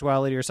his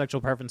sexuality or sexual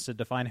preference to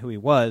define who he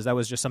was. That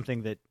was just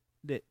something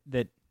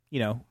that you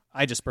know,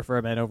 I just prefer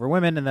men over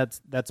women, and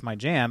that's my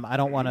jam. I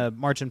don't want to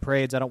march in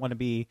parades. I don't want to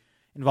be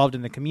involved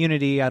in the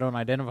community. I don't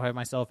identify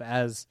myself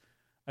as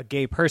a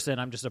gay person.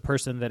 I'm just a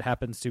person that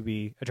happens to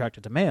be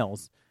attracted to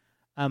males.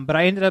 But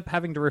I ended up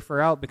having to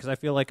refer out because I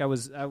feel like I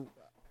was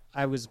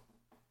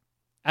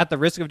at the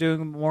risk of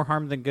doing more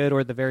harm than good,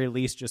 or at the very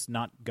least just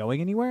not going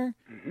anywhere.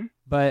 Mm-hmm.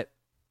 But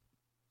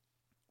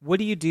what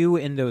do you do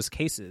in those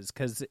cases?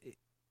 Because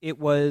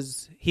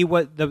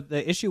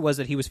the issue was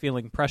that he was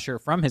feeling pressure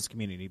from his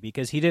community,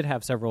 because he did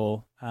have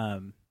several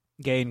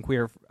gay and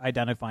queer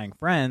identifying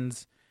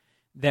friends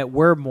that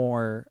were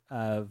more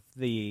of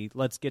the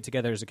let's get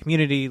together as a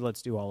community,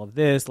 let's do all of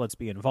this, let's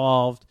be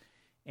involved,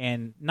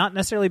 and not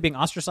necessarily being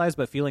ostracized,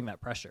 but feeling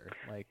that pressure,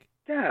 like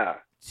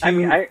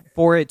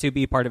for it to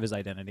be part of his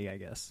identity, I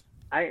guess.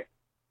 I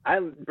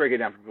break it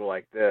down for people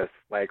like this.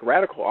 Like,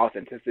 radical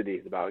authenticity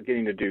is about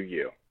getting to do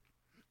you.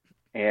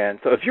 And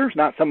so if you're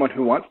not someone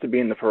who wants to be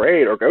in the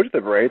parade or go to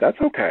the parade,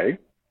 that's okay.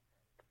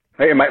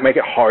 It might make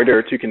it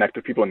harder to connect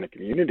with people in the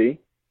community.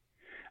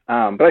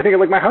 But I think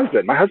like my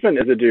husband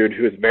is a dude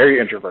who is very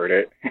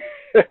introverted.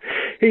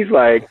 He's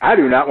like, I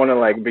do not want to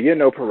like be in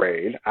no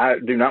parade. I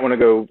do not want to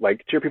go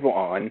like cheer people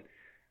on.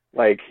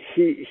 Like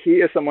he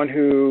is someone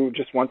who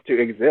just wants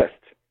to exist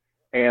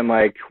and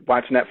like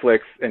watch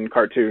Netflix and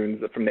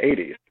cartoons from the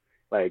 80s.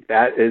 Like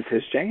that is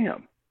his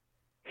jam.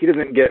 He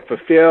doesn't get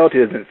fulfilled. He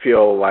doesn't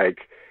feel like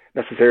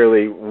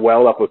necessarily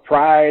well up with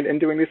pride in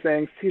doing these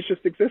things. He's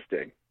just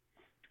existing.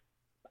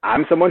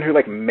 I'm someone who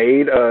like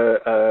made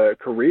a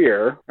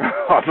career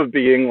off of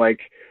being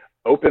like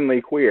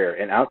openly queer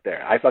and out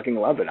there. I fucking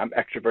love it. I'm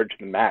extrovert to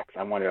the max.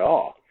 I want it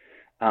all.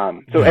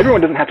 So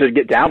everyone doesn't have to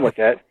get down with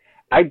it.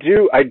 I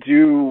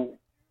do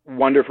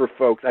wonder for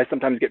folks. I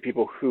sometimes get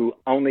people who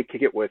only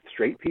kick it with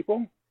straight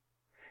people.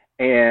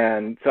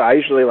 And so I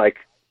usually like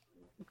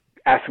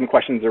ask some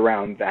questions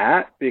around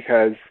that,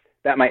 because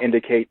that might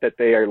indicate that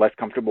they are less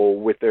comfortable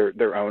with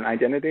their own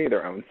identity,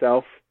 their own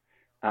self.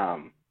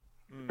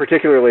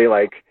 Particularly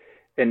like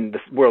in the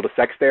world of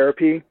sex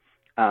therapy.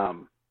 I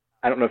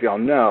don't know if y'all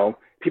know,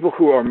 people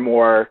who are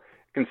more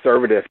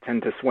conservative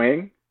tend to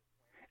swing,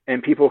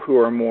 and people who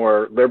are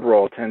more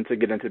liberal tend to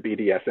get into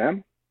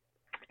BDSM.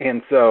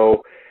 And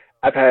so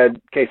I've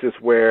had cases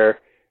where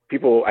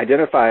people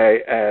identify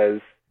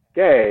as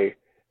gay,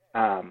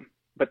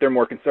 but they're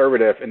more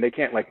conservative, and they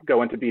can't like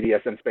go into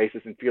BDSM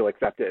spaces and feel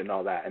accepted and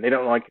all that. And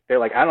they're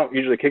like, I don't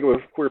usually kick it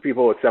with queer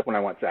people except when I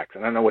want sex,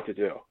 and I don't know what to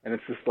do. And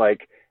it's just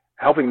like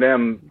helping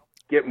them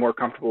get more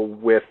comfortable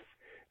with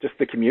just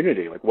the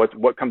community, like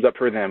what comes up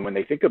for them when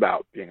they think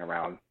about being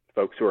around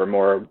folks who are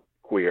more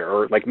queer,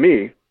 or like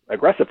me,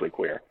 aggressively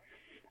queer.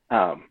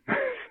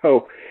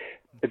 So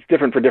it's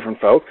different for different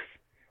folks.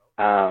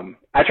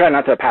 I try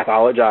not to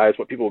pathologize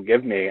what people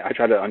give me. I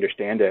try to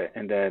understand it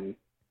and then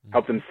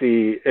help them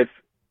see if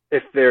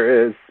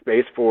there is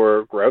space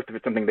for growth, if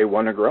it's something they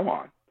want to grow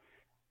on.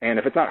 And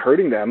if it's not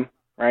hurting them,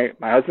 right?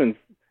 My husband's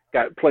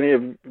got plenty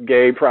of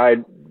gay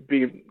pride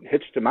being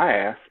hitched to my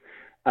ass.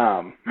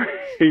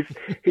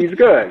 He's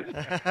good.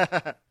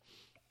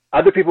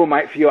 Other people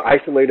might feel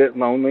isolated,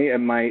 lonely. It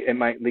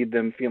might lead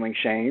them feeling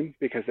shame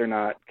because they're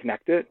not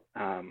connected.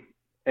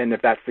 And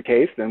if that's the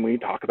case, then we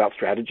talk about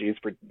strategies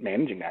for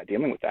managing that,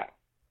 dealing with that.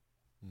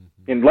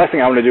 Mm-hmm. And the last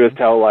thing I want to do is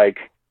tell, like,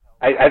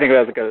 I think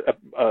it was like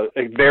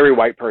a very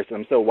white person.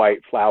 I'm so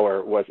white,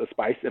 flour was a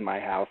spice in my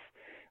house.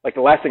 Like,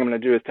 the last thing I'm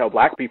going to do is tell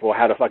black people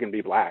how to fucking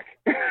be black.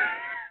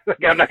 Like,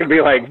 I'm not going to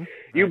be like,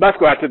 you must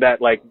go out to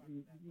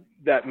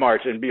that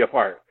march and be a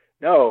part.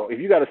 No, if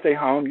you got to stay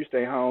home, you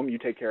stay home, you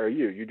take care of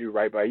you. You do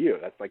right by you.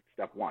 That's like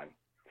step one.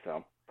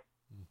 So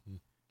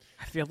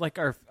I feel like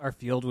our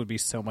field would be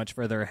so much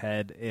further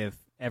ahead if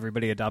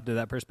everybody adopted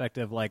that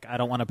perspective. Like, I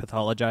don't want to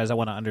pathologize. I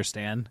want to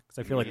understand, because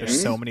I feel like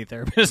there's so many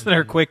therapists that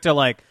are quick to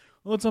like,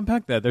 well, let's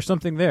unpack that. There's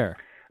something there.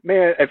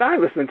 Man, if I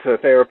listen to a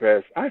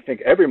therapist, I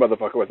think every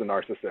motherfucker was a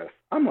narcissist.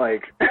 I'm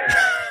like,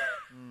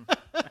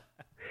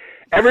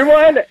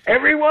 everyone,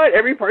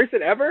 every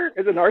person ever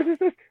is a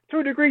narcissist? To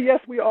a degree, yes,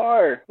 we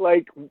are.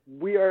 Like,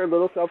 we are a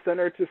little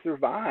self-centered to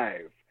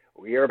survive.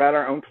 We are about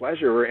our own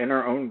pleasure. We're in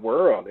our own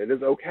world. It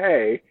is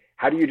okay.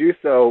 How do you do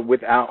so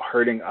without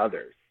hurting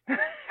others?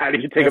 How do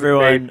you take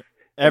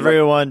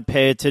everyone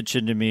pay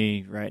attention to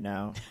me right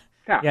now.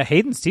 Yeah,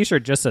 Hayden's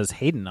T-shirt just says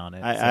Hayden on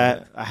it.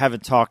 I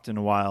haven't talked in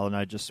a while, and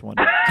I just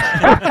wanted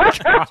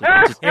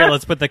Here,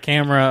 let's put the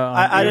camera on.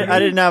 I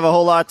didn't have a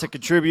whole lot to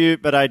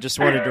contribute, but I just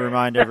wanted to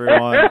remind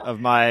everyone of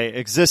my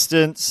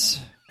existence.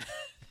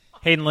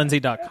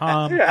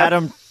 HaydenLindsay.com.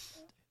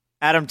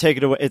 Adam, take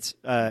it away. It's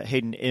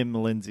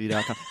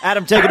HaydenMLindsay.com.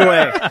 Adam, take it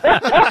away.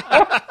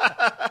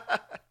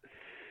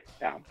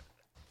 Yeah.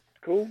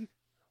 Cool.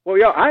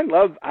 Well,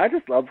 I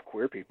just love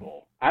queer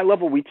people. I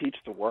love what we teach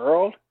the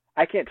world.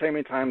 I can't tell you how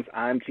many times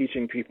I'm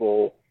teaching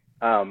people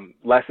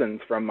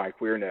lessons from my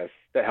queerness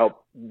that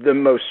help the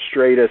most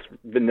straightest,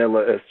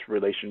 vanilla-est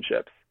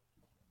relationships.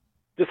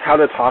 Just how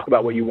to talk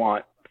about what you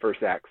want for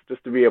sex.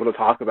 Just to be able to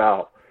talk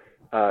about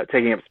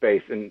taking up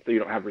space, and so you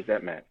don't have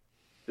resentment.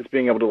 Just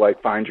being able to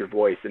like find your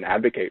voice and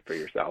advocate for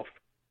yourself.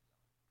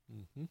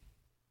 Mm-hmm.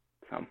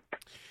 So,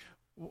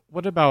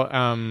 what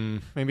about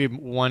maybe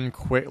one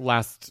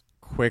last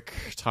quick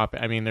topic?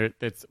 I mean,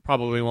 it's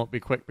probably won't be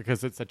quick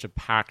because it's such a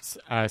packed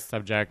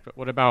subject. But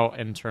what about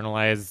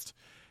internalized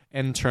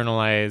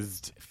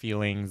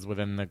feelings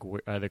within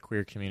the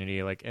queer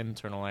community, like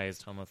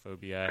internalized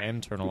homophobia,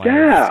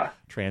 internalized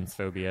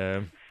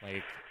transphobia,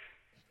 like?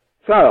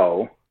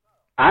 So,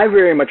 I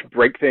very much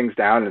break things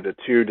down into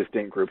two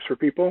distinct groups for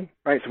people,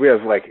 right? So we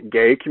have like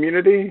gay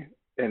community,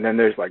 and then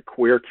there's like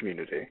queer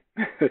community.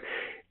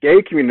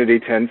 Gay community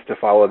tends to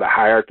follow the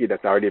hierarchy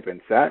that's already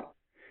been set.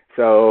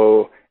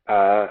 So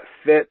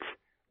fit,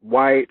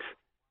 white,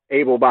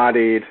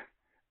 able-bodied,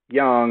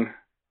 young,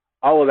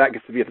 all of that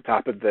gets to be at the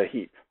top of the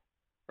heap,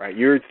 right?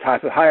 You're at the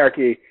top of the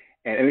hierarchy,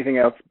 and anything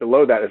else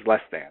below that is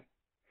less than.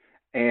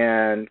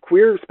 And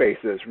queer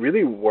spaces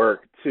really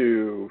work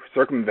to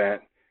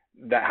circumvent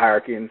that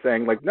hierarchy and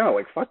saying like, no,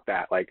 like fuck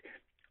that. Like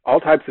all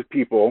types of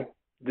people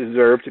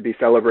deserve to be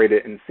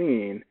celebrated and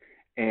seen.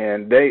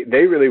 And they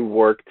really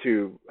work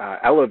to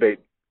elevate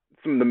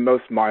some of the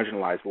most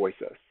marginalized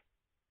voices.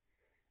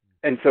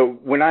 And so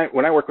when I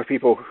work with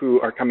people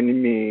who are coming to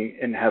me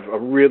and have a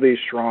really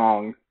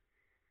strong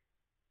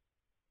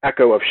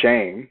echo of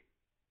shame,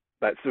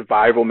 that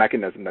survival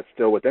mechanism that's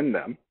still within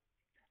them,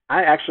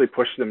 I actually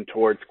push them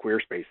towards queer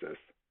spaces.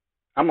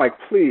 I'm like,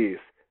 please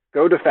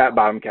go to Fat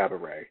Bottom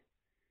Cabaret.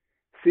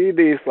 See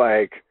these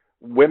like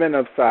women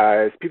of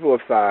size, people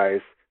of size,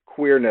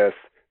 queerness,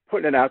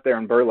 putting it out there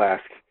in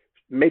burlesque,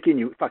 making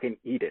you fucking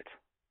eat it.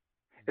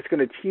 It's going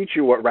to teach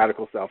you what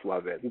radical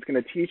self-love is. It's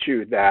going to teach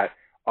you that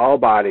all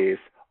bodies,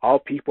 all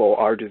people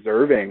are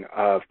deserving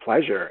of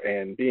pleasure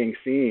and being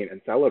seen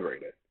and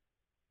celebrated.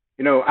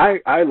 You know,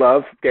 I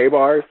love gay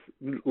bars.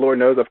 Lord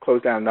knows I've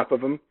closed down enough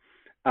of them.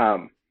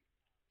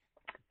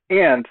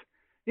 And,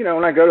 you know,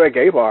 when I go to a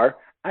gay bar,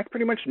 I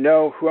pretty much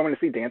know who I'm going to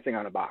see dancing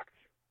on a box.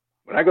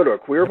 When I go to a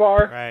queer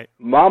bar, right.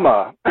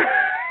 Mama,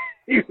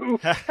 you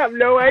have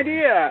no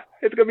idea.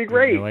 It's going to be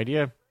great. No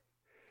idea.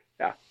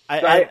 Yeah.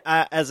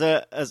 I as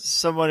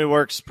someone who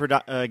works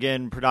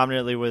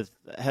predominantly with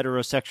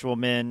heterosexual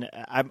men,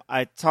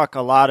 I talk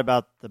a lot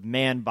about the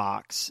man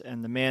box,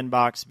 and the man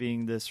box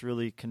being this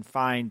really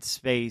confined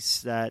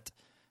space that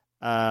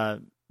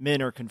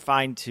men are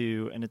confined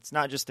to, and it's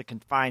not just a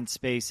confined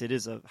space; it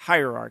is a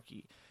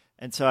hierarchy.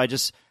 And so I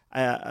just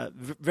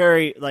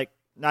very like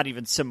not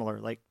even similar,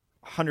 like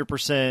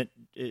 100%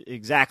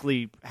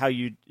 exactly how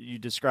you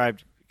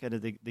described kind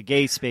of the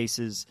gay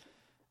spaces.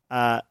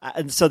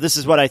 And so this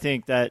is what I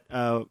think that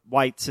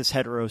white cis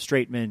hetero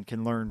straight men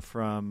can learn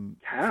from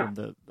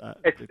the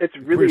it's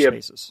really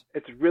spaces.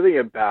 It's really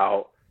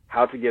about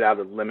how to get out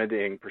of the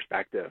limiting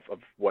perspective of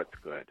what's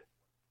good.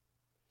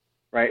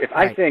 right? If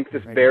I Right. think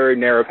this Right. very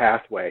narrow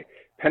pathway,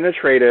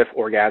 penetrative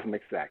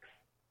orgasmic sex,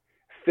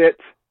 fit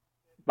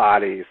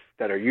bodies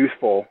that are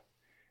youthful,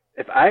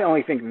 if I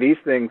only think these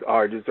things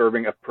are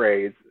deserving of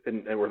praise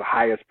or the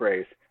highest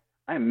praise,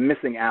 I'm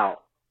missing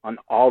out on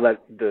all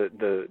that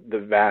the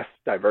vast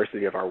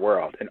diversity of our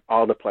world and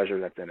all the pleasure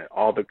that's in it,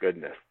 all the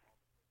goodness.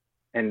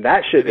 And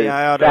that shit Maybe is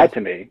I ought to- sad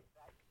to me.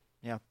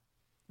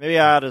 Maybe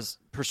I ought to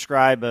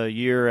prescribe a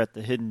year at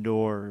the Hidden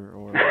Door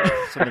or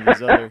some of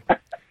these other.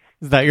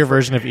 Is that your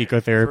version of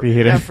ecotherapy, Yeah,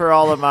 Hayden? for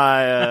all of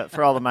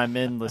my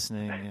men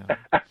listening,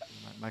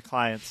 my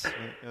clients.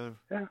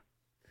 Yeah.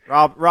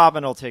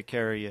 Robin will take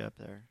care of you up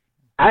there.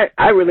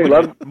 I really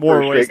love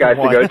More for ways straight guys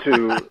than to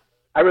go one. to.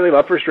 I really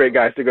love for straight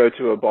guys to go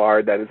to a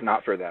bar that is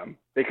not for them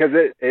because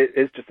it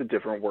is just a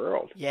different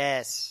world.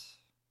 Yes.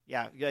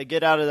 Yeah,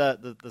 get out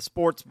of the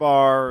sports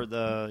bar, or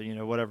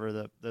the whatever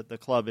the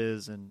club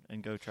is, and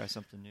go try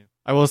something new.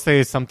 I will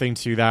say something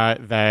to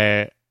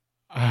that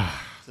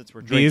Since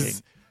we're drinking,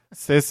 these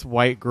cis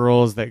white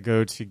girls that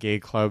go to gay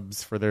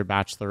clubs for their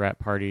bachelorette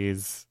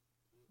parties.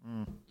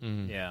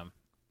 Yeah.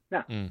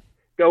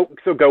 Go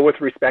with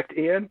respect,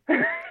 Ian.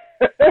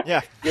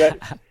 yeah, Yeah.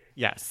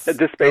 Yes. This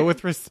space- Go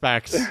with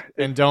respect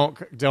and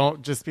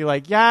don't just be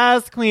like,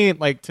 yes, queen,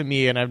 like to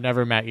me, and I've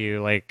never met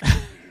you. Like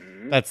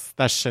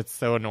that shit's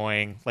so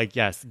annoying. Like,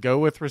 yes, go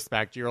with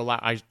respect. You're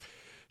allowed. I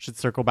should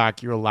circle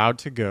back. You're allowed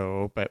to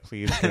go, but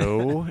please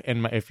go.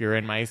 And if you're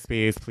in my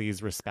space,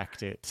 please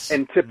respect it.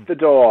 And tip the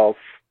dolls.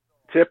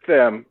 Tip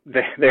them.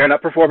 They are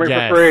not performing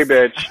Yes. for free,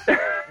 bitch.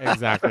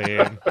 Exactly.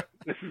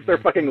 This is their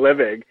fucking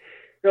living.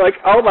 You're like,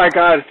 oh my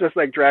god, it's just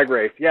like Drag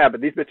Race. Yeah,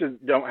 but these bitches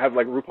don't have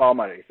like RuPaul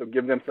money, so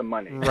give them some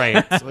money. Right.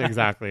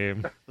 Exactly.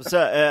 so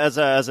as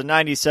a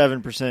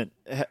 97%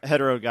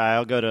 hetero guy,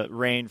 I'll go to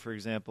Rain, for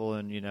example,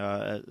 and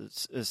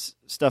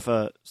stuff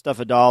a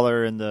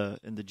dollar in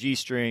the G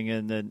string,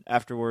 and then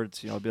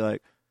afterwards, I'll be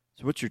like,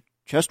 so what's your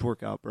chest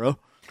workout, bro?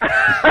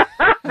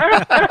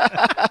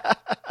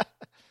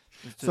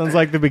 Sounds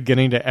like the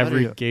beginning to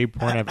every you- gay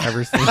porn I've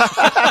ever seen.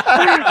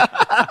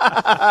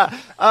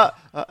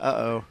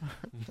 Uh-oh.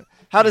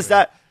 How does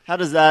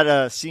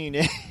that scene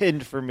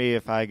end for me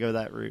if I go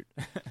that route?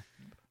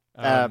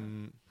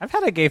 I've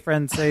had a gay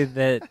friend say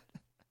that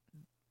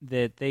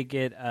they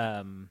get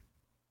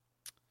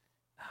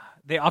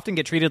they often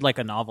get treated like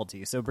a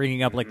novelty. So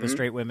bringing up like the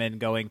straight women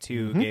going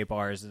to gay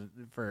bars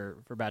for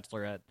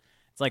bachelorette,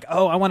 it's like,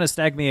 oh, I want to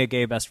stag me a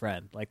gay best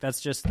friend. Like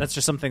that's just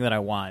something that I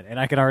want, and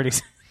I can already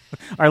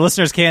our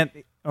listeners can't,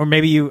 or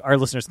maybe our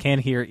listeners can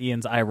hear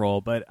Ian's eye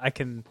roll, but I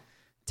can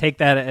take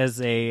that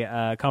as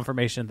a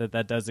confirmation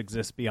that does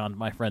exist beyond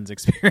my friend's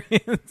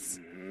experience.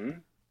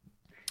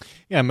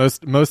 Yeah,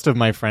 most of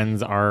my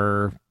friends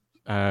are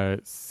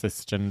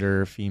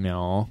cisgender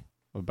female,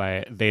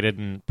 but they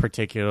didn't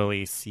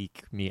particularly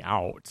seek me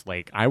out.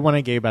 Like, I want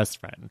a gay best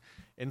friend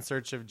in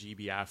search of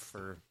GBF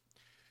or,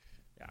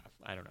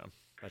 I don't know.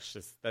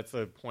 That's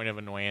a point of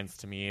annoyance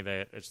to me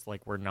that it's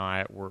like we're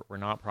not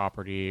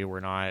property. We're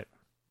not,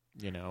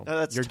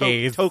 That's you're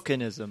gays.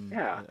 tokenism.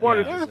 Yeah. Well,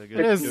 is a good-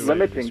 it is good way to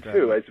limiting describe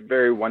too. it. It's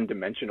very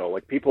one-dimensional.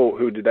 Like people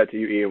who did that to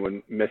you, Ian,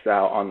 would miss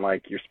out on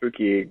like your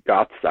spooky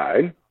goth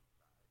side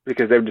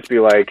because they would just be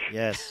like,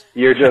 Yes.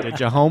 "You're just Did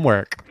your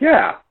homework.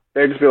 yeah."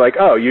 They'd just be like,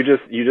 "Oh, you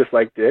just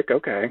like dick,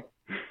 okay."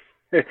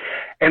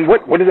 And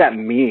what does that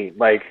mean?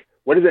 Like,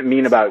 what does it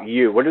mean about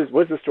you?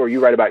 What's the story you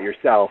write about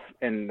yourself,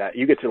 and that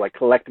you get to like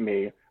collect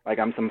me like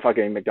I'm some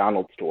fucking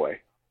McDonald's toy?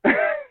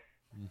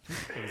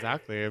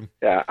 Exactly.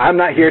 Yeah, I'm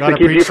not here to Gotta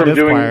keep you preach to from this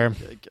doing. choir.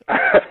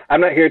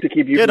 I'm not here to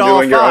keep you Get from all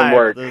doing your own five.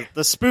 work.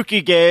 The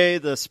spooky gay,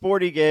 the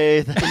sporty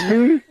gay.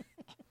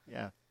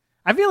 Yeah.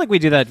 I feel like we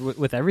do that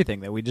with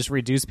everything, that we just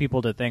reduce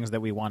people to things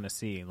that we want to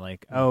see.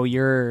 Like, oh,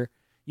 you're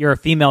a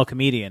female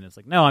comedian. It's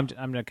like, no,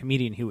 I'm a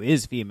comedian who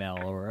is female.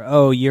 Or,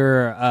 oh,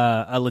 you're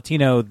a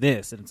Latino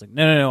this. And it's like,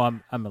 no,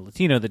 I'm a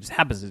Latino that just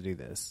happens to do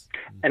this.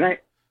 And I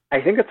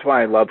think that's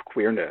why I love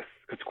queerness,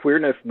 because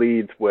queerness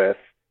leads with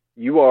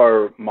you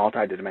are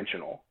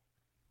multidimensional,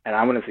 and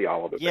I want to see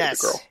all of it,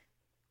 Yes. baby girl.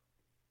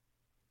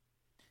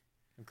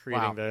 I'm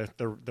creating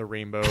the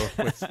rainbow with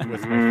my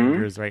Mhm.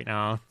 fingers right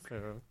now.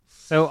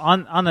 So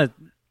on a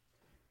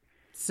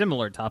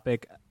similar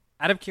topic,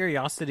 out of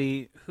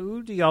curiosity,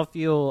 who do y'all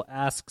feel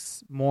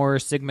asks more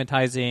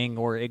stigmatizing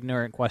or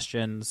ignorant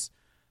questions?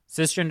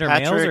 Cisgender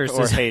Patrick males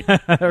or hate? or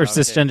Okay.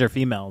 cisgender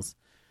females?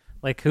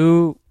 Like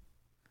who,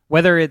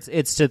 whether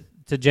it's to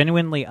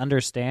genuinely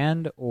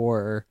understand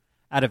or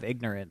out of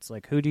ignorance,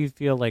 like who do you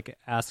feel like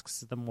asks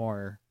the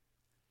more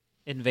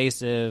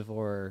invasive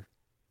or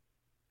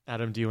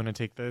Adam, do you want to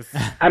take this?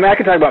 I mean, I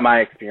can talk about my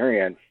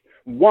experience.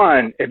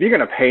 One, if you're going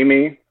to pay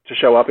me to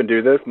show up and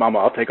do this, mama,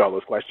 I'll take all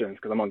those questions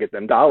because I'm going to get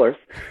them dollars.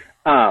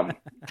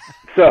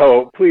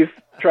 So please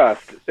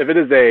trust. If it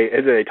is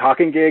a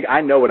talking gig,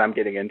 I know what I'm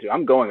getting into.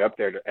 I'm going up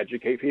there to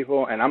educate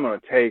people, and I'm going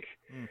to take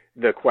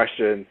the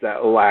questions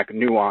that lack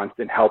nuance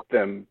and help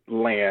them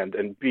land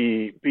and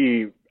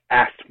be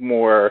asked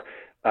more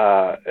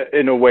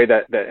in a way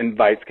that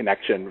invites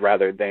connection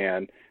rather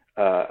than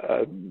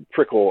a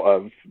prickle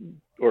of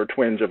or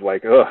twinge of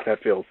like, ugh,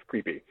 that feels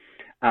creepy.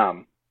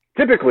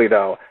 Typically,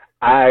 though,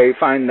 I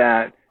find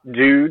that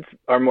dudes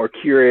are more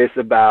curious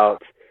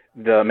about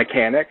the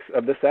mechanics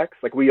of the sex.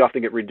 Like, we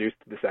often get reduced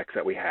to the sex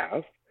that we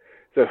have.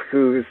 So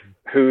who's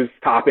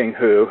topping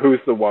who's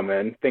the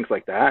woman, things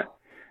like that.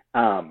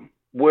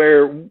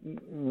 Where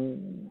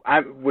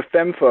with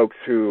femme folks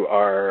who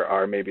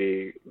are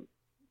maybe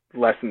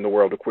less in the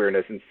world of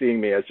queerness and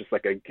seeing me as just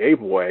like a gay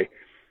boy,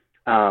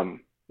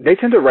 they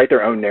tend to write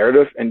their own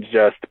narrative and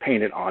just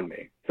paint it on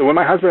me. So when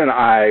my husband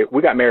and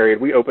we got married,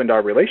 we opened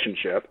our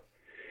relationship,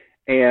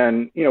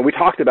 and we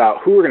talked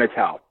about who we're going to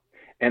tell.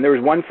 And there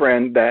was one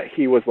friend that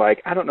he was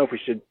like, I don't know if we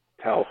should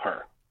tell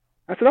her.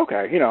 I said,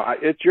 okay,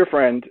 it's your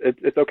friend.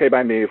 It's okay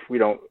by me if we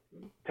don't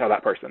tell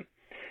that person.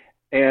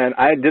 And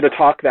I did a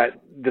talk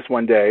this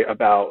one day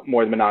about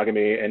more than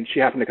monogamy, and she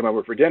happened to come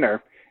over for dinner.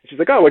 And she's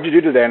like, oh, what'd you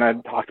do today? And I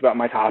talked about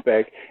my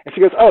topic. And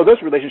she goes, oh,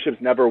 those relationships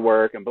never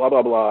work, and blah,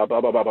 blah, blah,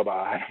 blah, blah, blah, blah,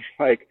 blah. And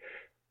I'm like,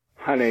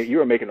 honey, you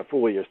are making a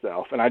fool of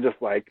yourself. And I just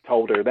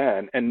told her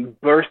then and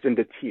burst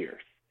into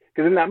tears.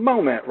 Because in that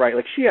moment, right,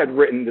 she had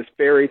written this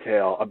fairy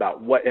tale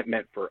about what it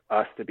meant for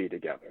us to be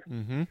together.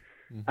 Mm-hmm.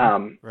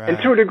 Mm-hmm. Right. And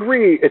to a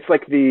degree, it's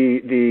like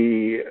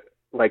the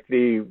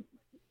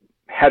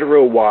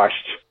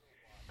hetero-washed,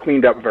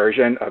 cleaned up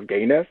version of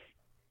gayness.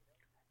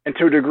 And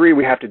to a degree,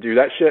 we have to do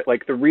that shit.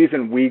 Like, the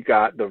reason we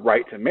got the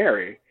right to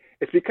marry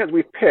is because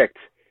we picked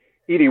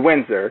Edie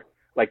Windsor,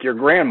 your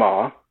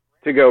grandma,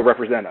 to go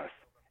represent us.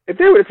 If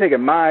they would have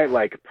taken my,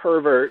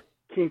 pervert,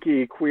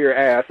 kinky, queer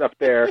ass up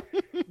there,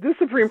 the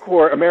Supreme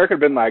Court, America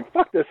would have been like,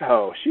 fuck this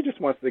hoe. She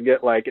just wants to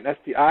get, an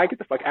STI. Get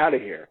the fuck out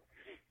of here.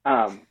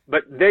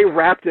 But they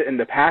wrapped it in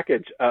the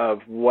package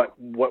of what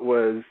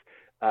was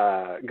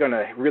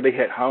gonna really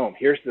hit home.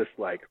 Here's this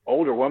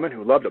older woman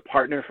who loved a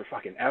partner for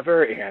fucking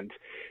ever, and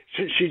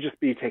should she just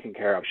be taken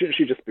care of? Shouldn't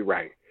she just be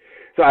right?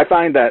 So I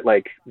find that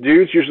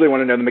dudes usually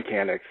want to know the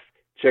mechanics.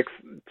 Chicks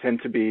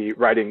tend to be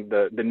writing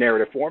the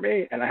narrative for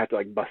me, and I have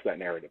to bust that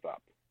narrative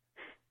up.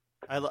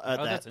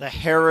 The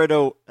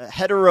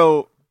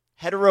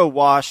hetero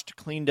washed,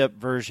 cleaned up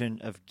version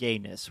of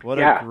gayness. What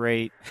a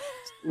great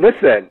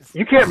listen.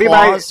 You can't be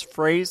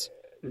phrase.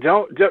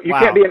 Don't you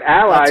can't be an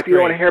ally if you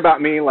don't want to hear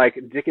about me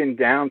dicking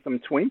down some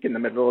twink in the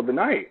middle of the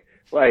night.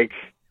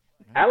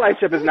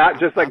 Allyship is not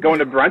just going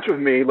to brunch with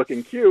me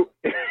looking cute.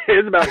 It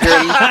is about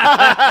hearing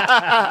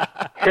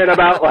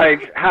about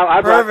how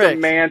I brought some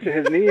man to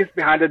his knees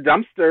behind a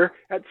dumpster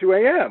at 2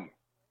 a.m.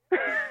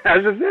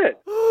 That's just it.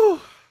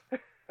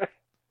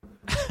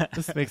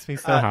 This makes me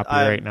so happy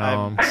right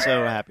now. I'm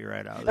so happy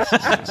right now. This is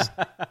just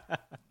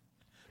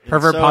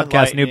Pervert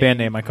Podcast, new band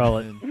name, I call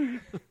it.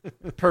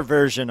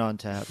 Perversion on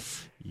tap.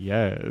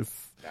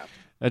 Yes.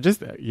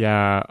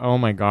 Oh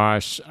my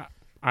gosh.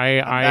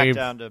 I'm back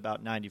down to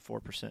about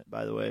 94%,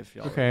 by the way. If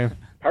y'all okay.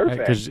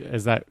 Perfect.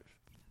 Is that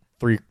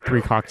three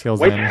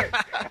cocktails wait, in?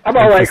 I'm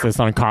all emphasis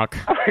on cock.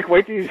 I'm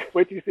wait till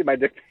you see my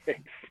dick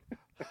pics.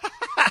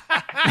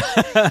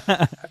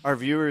 Our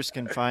viewers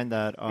can find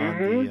that on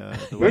the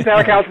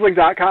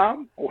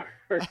MoontowerCounseling.com or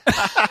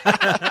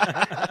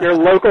your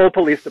local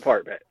police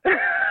department.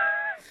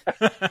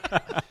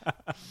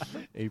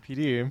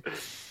 APD.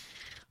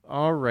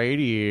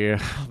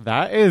 Alrighty.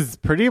 That is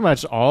pretty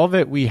much all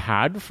that we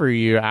had for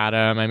you,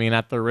 Adam. I mean,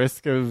 at the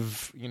risk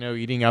of,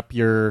 eating up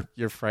your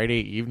Friday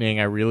evening,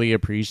 I really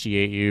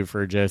appreciate you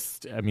for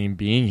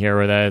being here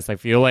with us.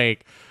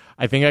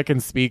 I think I can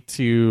speak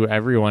to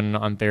everyone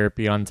on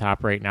Therapy on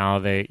Tap right now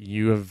that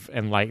you have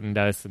enlightened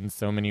us in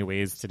so many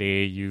ways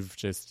today.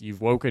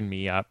 You've woken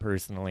me up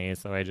personally.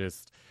 So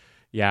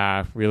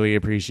I really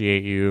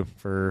appreciate you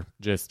for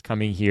just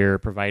coming here,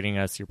 providing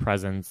us your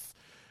presence,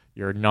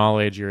 your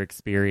knowledge, your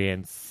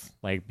experience,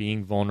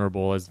 being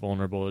vulnerable as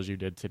you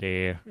did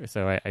today.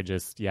 So I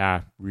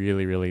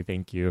really, really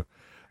thank you.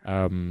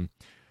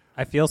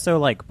 I feel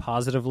so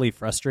positively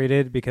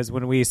frustrated because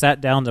when we sat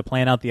down to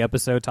plan out the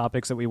episode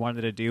topics that we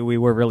wanted to do, we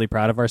were really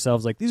proud of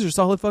ourselves. These are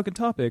solid fucking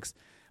topics.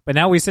 But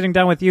now we're sitting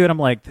down with you and I'm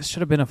like, this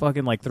should have been a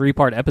fucking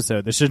 3-part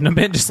episode. This shouldn't have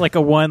been just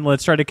a one.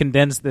 Let's try to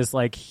condense this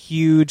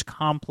huge,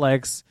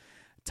 complex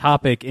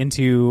topic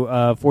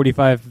into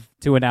 45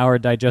 to an hour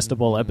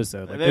digestible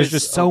episode. There's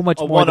just so much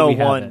more that we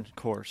haven't. 101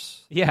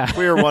 course. Yeah.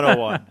 Queer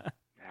 101.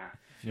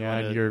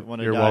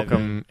 You're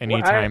welcome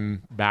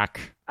anytime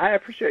back. I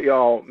appreciate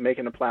y'all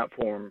making a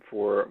platform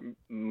for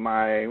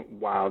my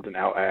wild and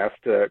out ass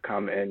to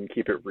come and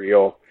keep it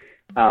real.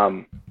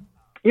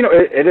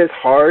 It is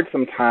hard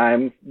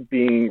sometimes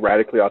being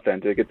radically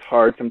authentic. It's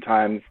hard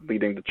sometimes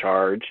leading the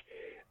charge.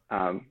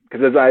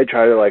 Because as I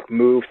try to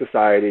move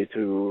society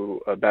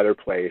to a better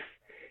place,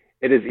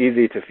 it is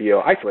easy to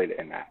feel isolated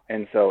in that.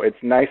 And so it's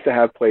nice to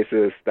have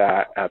places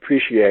that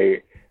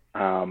appreciate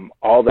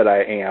all that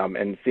I am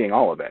and seeing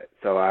all of it.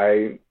 So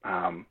I'm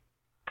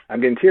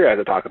getting teary-eyed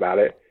to talk about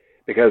it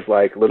because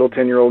little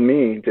 10-year-old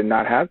me did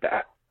not have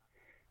that.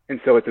 And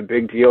so it's a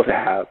big deal to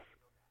have.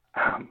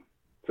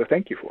 So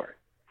thank you for it.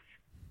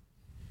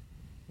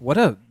 What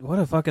a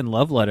fucking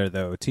love letter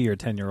though to your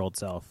 10-year-old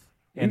self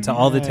and to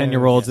all the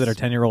 10-year-olds that are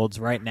 10-year-olds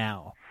right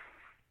now.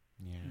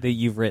 that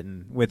you've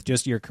written with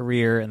just your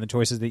career and the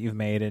choices that you've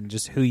made and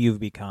just who you've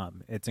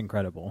become. It's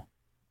incredible.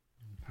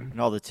 And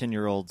all the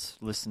 10-year-olds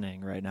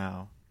listening right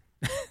now.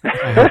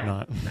 I hope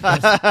not.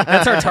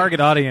 That's our target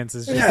audience.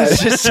 Is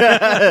just, It's just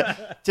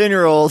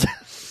 10-year-old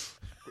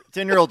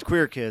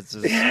queer kids.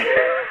 We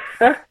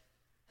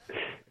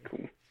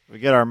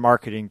get our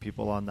marketing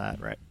people on that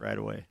right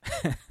away.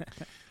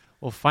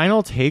 Well,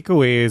 final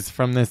takeaways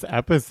from this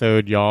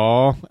episode,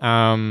 y'all.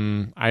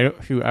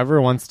 Whoever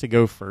wants to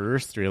go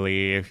first,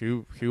 really.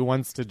 Who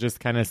wants to just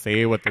kind of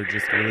say what they're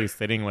just really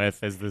sitting with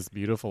as this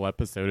beautiful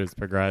episode has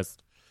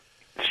progressed?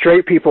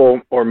 Straight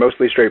people, or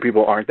mostly straight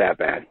people, aren't that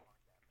bad.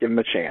 Give them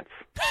a chance.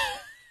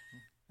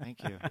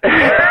 Thank you.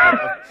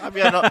 I'm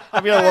getting a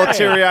little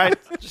teary-eyed.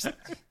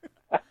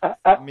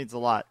 That means a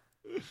lot.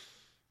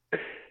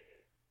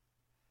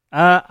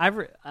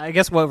 I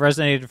guess what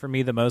resonated for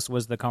me the most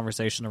was the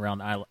conversation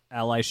around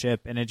allyship,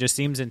 and it just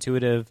seems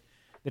intuitive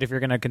that if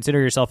you're going to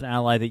consider yourself an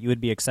ally, that you would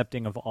be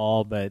accepting of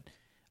all. But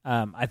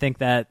I think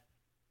that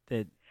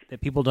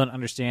people don't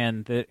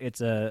understand that it's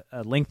a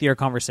lengthier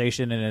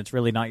conversation, and it's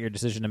really not your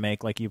decision to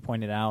make, like you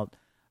pointed out.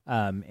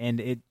 And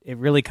it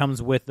really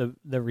comes with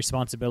the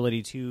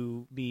responsibility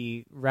to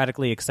be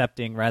radically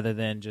accepting rather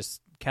than just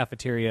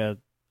cafeteria.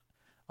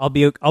 I'll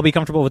be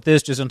comfortable with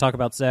this, just don't talk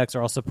about sex,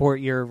 or I'll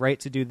support your right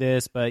to do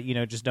this, but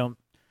just don't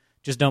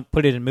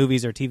put it in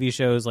movies or TV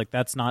shows. Like,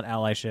 that's not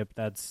allyship.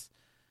 That's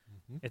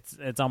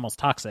it's almost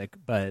toxic.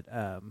 But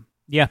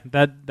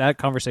that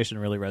conversation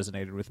really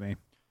resonated with me.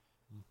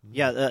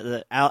 Yeah,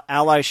 the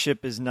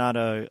allyship is not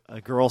a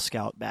Girl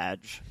Scout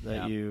badge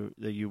that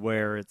you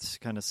wear. It's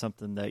kind of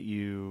something that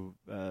you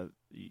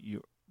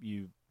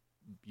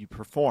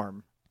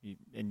perform,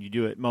 and you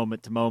do it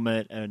moment to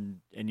moment, and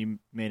you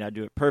may not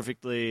do it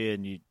perfectly,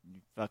 and you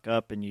fuck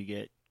up, and you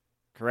get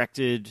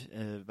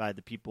corrected by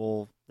the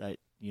people that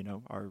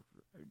are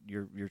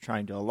you're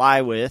trying to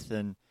ally with,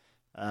 and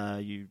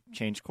you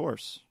change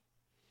course.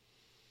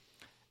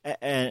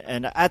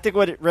 And I think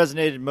what it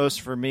resonated most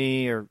for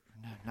me, or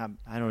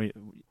I don't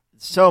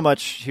so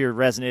much here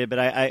resonated, but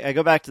I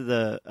go back to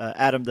the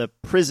Adam, the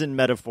prison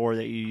metaphor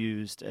that you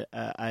used.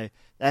 That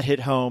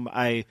hit home.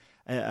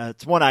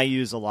 It's one I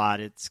use a lot.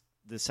 It's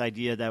this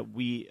idea that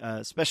we,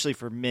 especially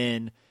for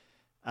men,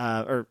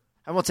 or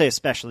I won't say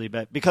especially,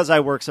 but because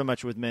I work so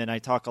much with men, I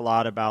talk a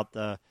lot about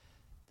the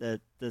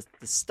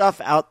stuff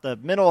the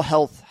mental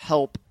health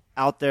help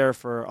out there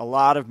for a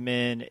lot of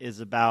men is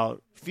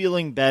about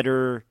feeling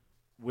better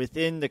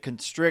within the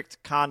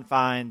constrict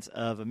confines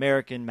of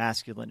American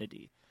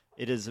masculinity.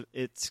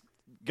 It's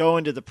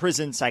going to the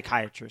prison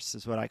psychiatrist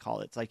is what I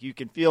call it. It's like you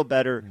can feel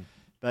better,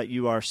 but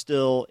you are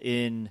still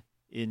in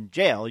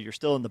jail. You're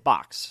still in the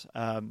box.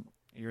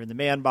 You're in the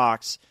man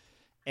box.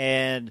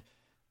 And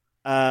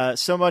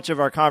so much of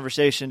our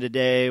conversation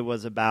today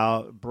was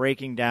about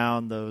breaking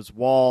down those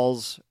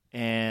walls,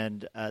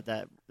 and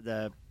that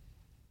the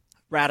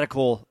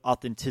radical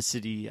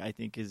authenticity, I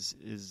think, is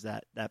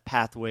that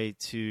pathway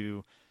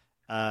to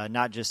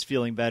not just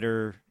feeling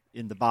better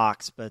in the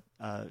box, but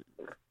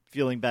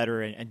feeling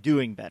better and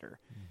doing better.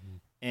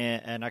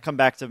 And I come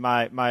back to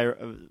my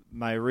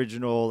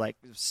original, like,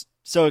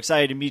 so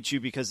excited to meet you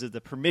because of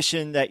the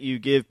permission that you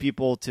give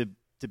people to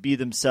be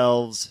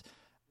themselves,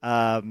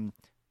 and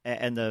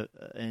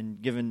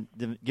given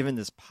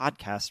this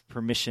podcast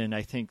permission,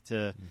 I think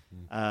to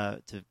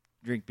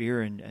drink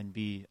beer and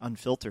be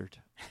unfiltered.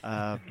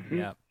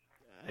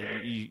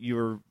 You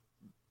were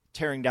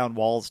tearing down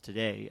walls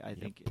today, I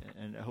think,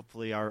 and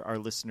hopefully our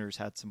listeners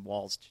had some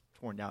walls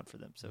torn down for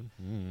them. So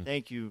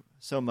thank you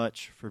so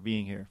much for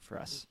being here for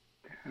us.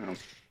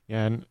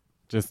 Yeah, and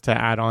just to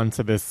add on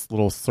to this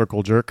little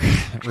circle jerk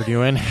that we're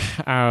doing,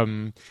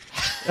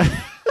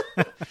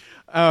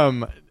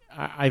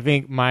 I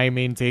think my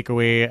main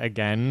takeaway,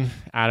 again,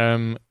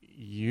 Adam,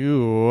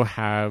 you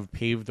have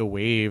paved the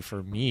way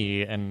for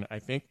me, and I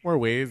think more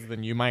ways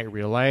than you might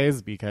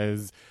realize,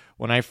 because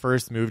when I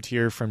first moved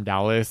here from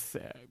Dallas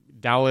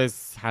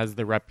has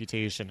the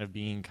reputation of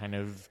being kind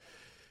of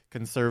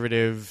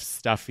conservative,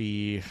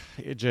 stuffy,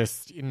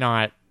 just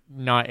not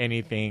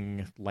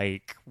anything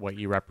like what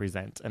you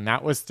represent. And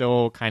that was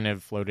still kind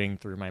of floating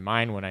through my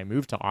mind when I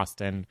moved to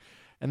Austin.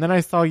 And then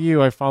I saw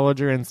you. I followed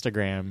your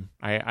Instagram.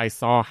 I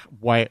saw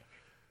what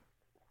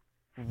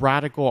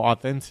radical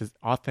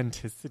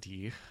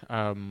authenticity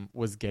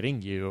was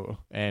getting you.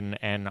 And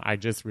I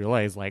just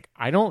realized, like,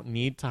 I don't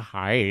need to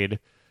hide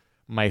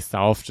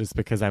myself just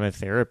because I'm a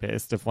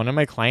therapist. If one of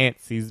my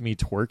clients sees me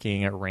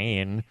twerking at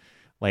Rain,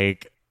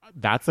 like,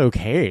 that's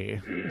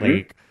okay.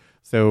 Like,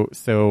 so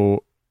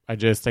I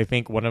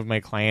think one of my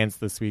clients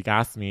this week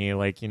asked me,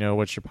 like,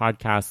 what's your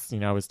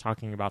podcast? I was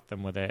talking about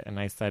them with it. And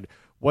I said,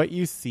 what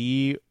you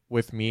see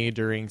with me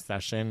during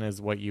session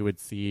is what you would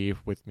see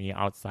with me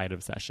outside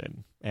of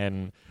session.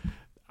 And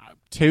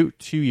 2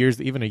 years,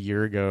 even a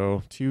year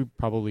ago,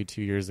 probably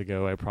 2 years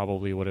ago, I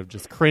probably would have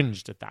just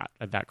cringed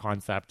at that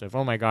concept of,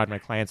 oh my God, my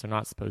clients are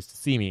not supposed to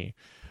see me.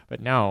 But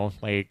now,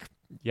 like,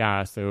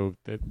 yeah, so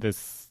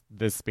this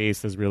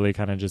space has really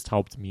kind of just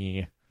helped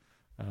me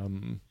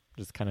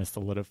just kind of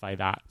solidify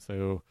that.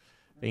 So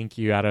Thank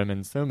you, Adam,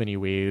 in so many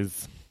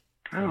ways.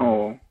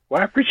 Oh,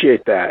 well, I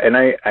appreciate that. And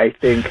I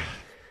think,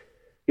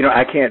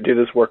 I can't do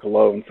this work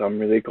alone, so I'm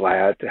really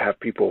glad to have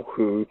people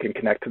who can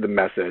connect to the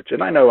message.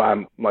 And I know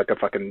I'm like a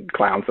fucking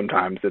clown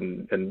sometimes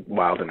and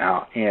wild and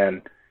out.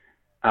 And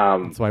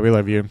That's why we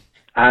love you.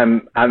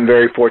 I'm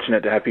very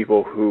fortunate to have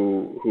people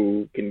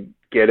who can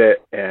get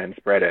it and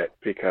spread it,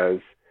 because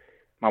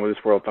Mama,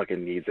 this world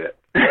fucking needs it.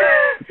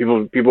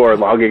 People are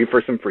longing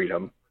for some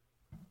freedom.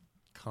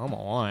 Come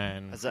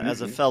on.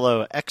 As a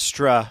fellow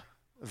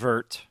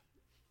extrovert,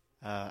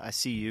 I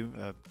see you.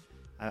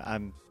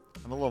 I'm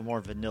a little more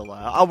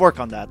vanilla. I'll work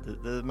on that.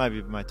 That might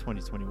be my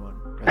 2021.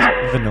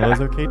 Vanilla's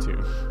okay too.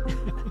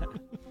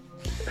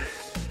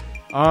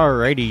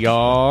 Alrighty,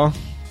 y'all.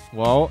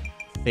 Well,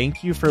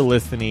 thank you for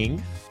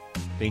listening.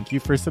 Thank you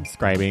for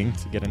subscribing.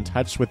 To get in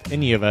touch with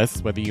any of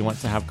us, whether you want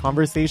to have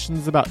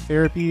conversations about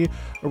therapy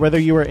or whether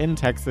you are in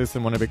Texas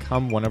and want to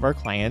become one of our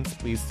clients,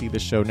 please see the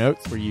show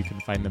notes where you can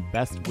find the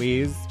best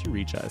ways to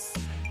reach us.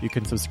 You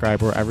can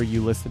subscribe wherever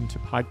you listen to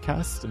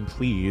podcasts, and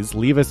please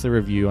leave us a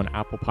review on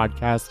Apple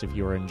Podcast if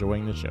you are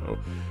enjoying the show.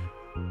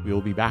 We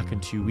will be back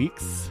in 2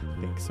 weeks.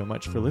 Thanks so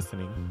much for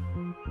listening.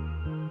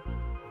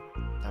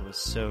 That was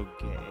so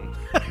gay.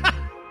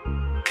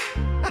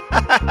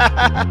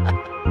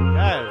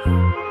 Yes.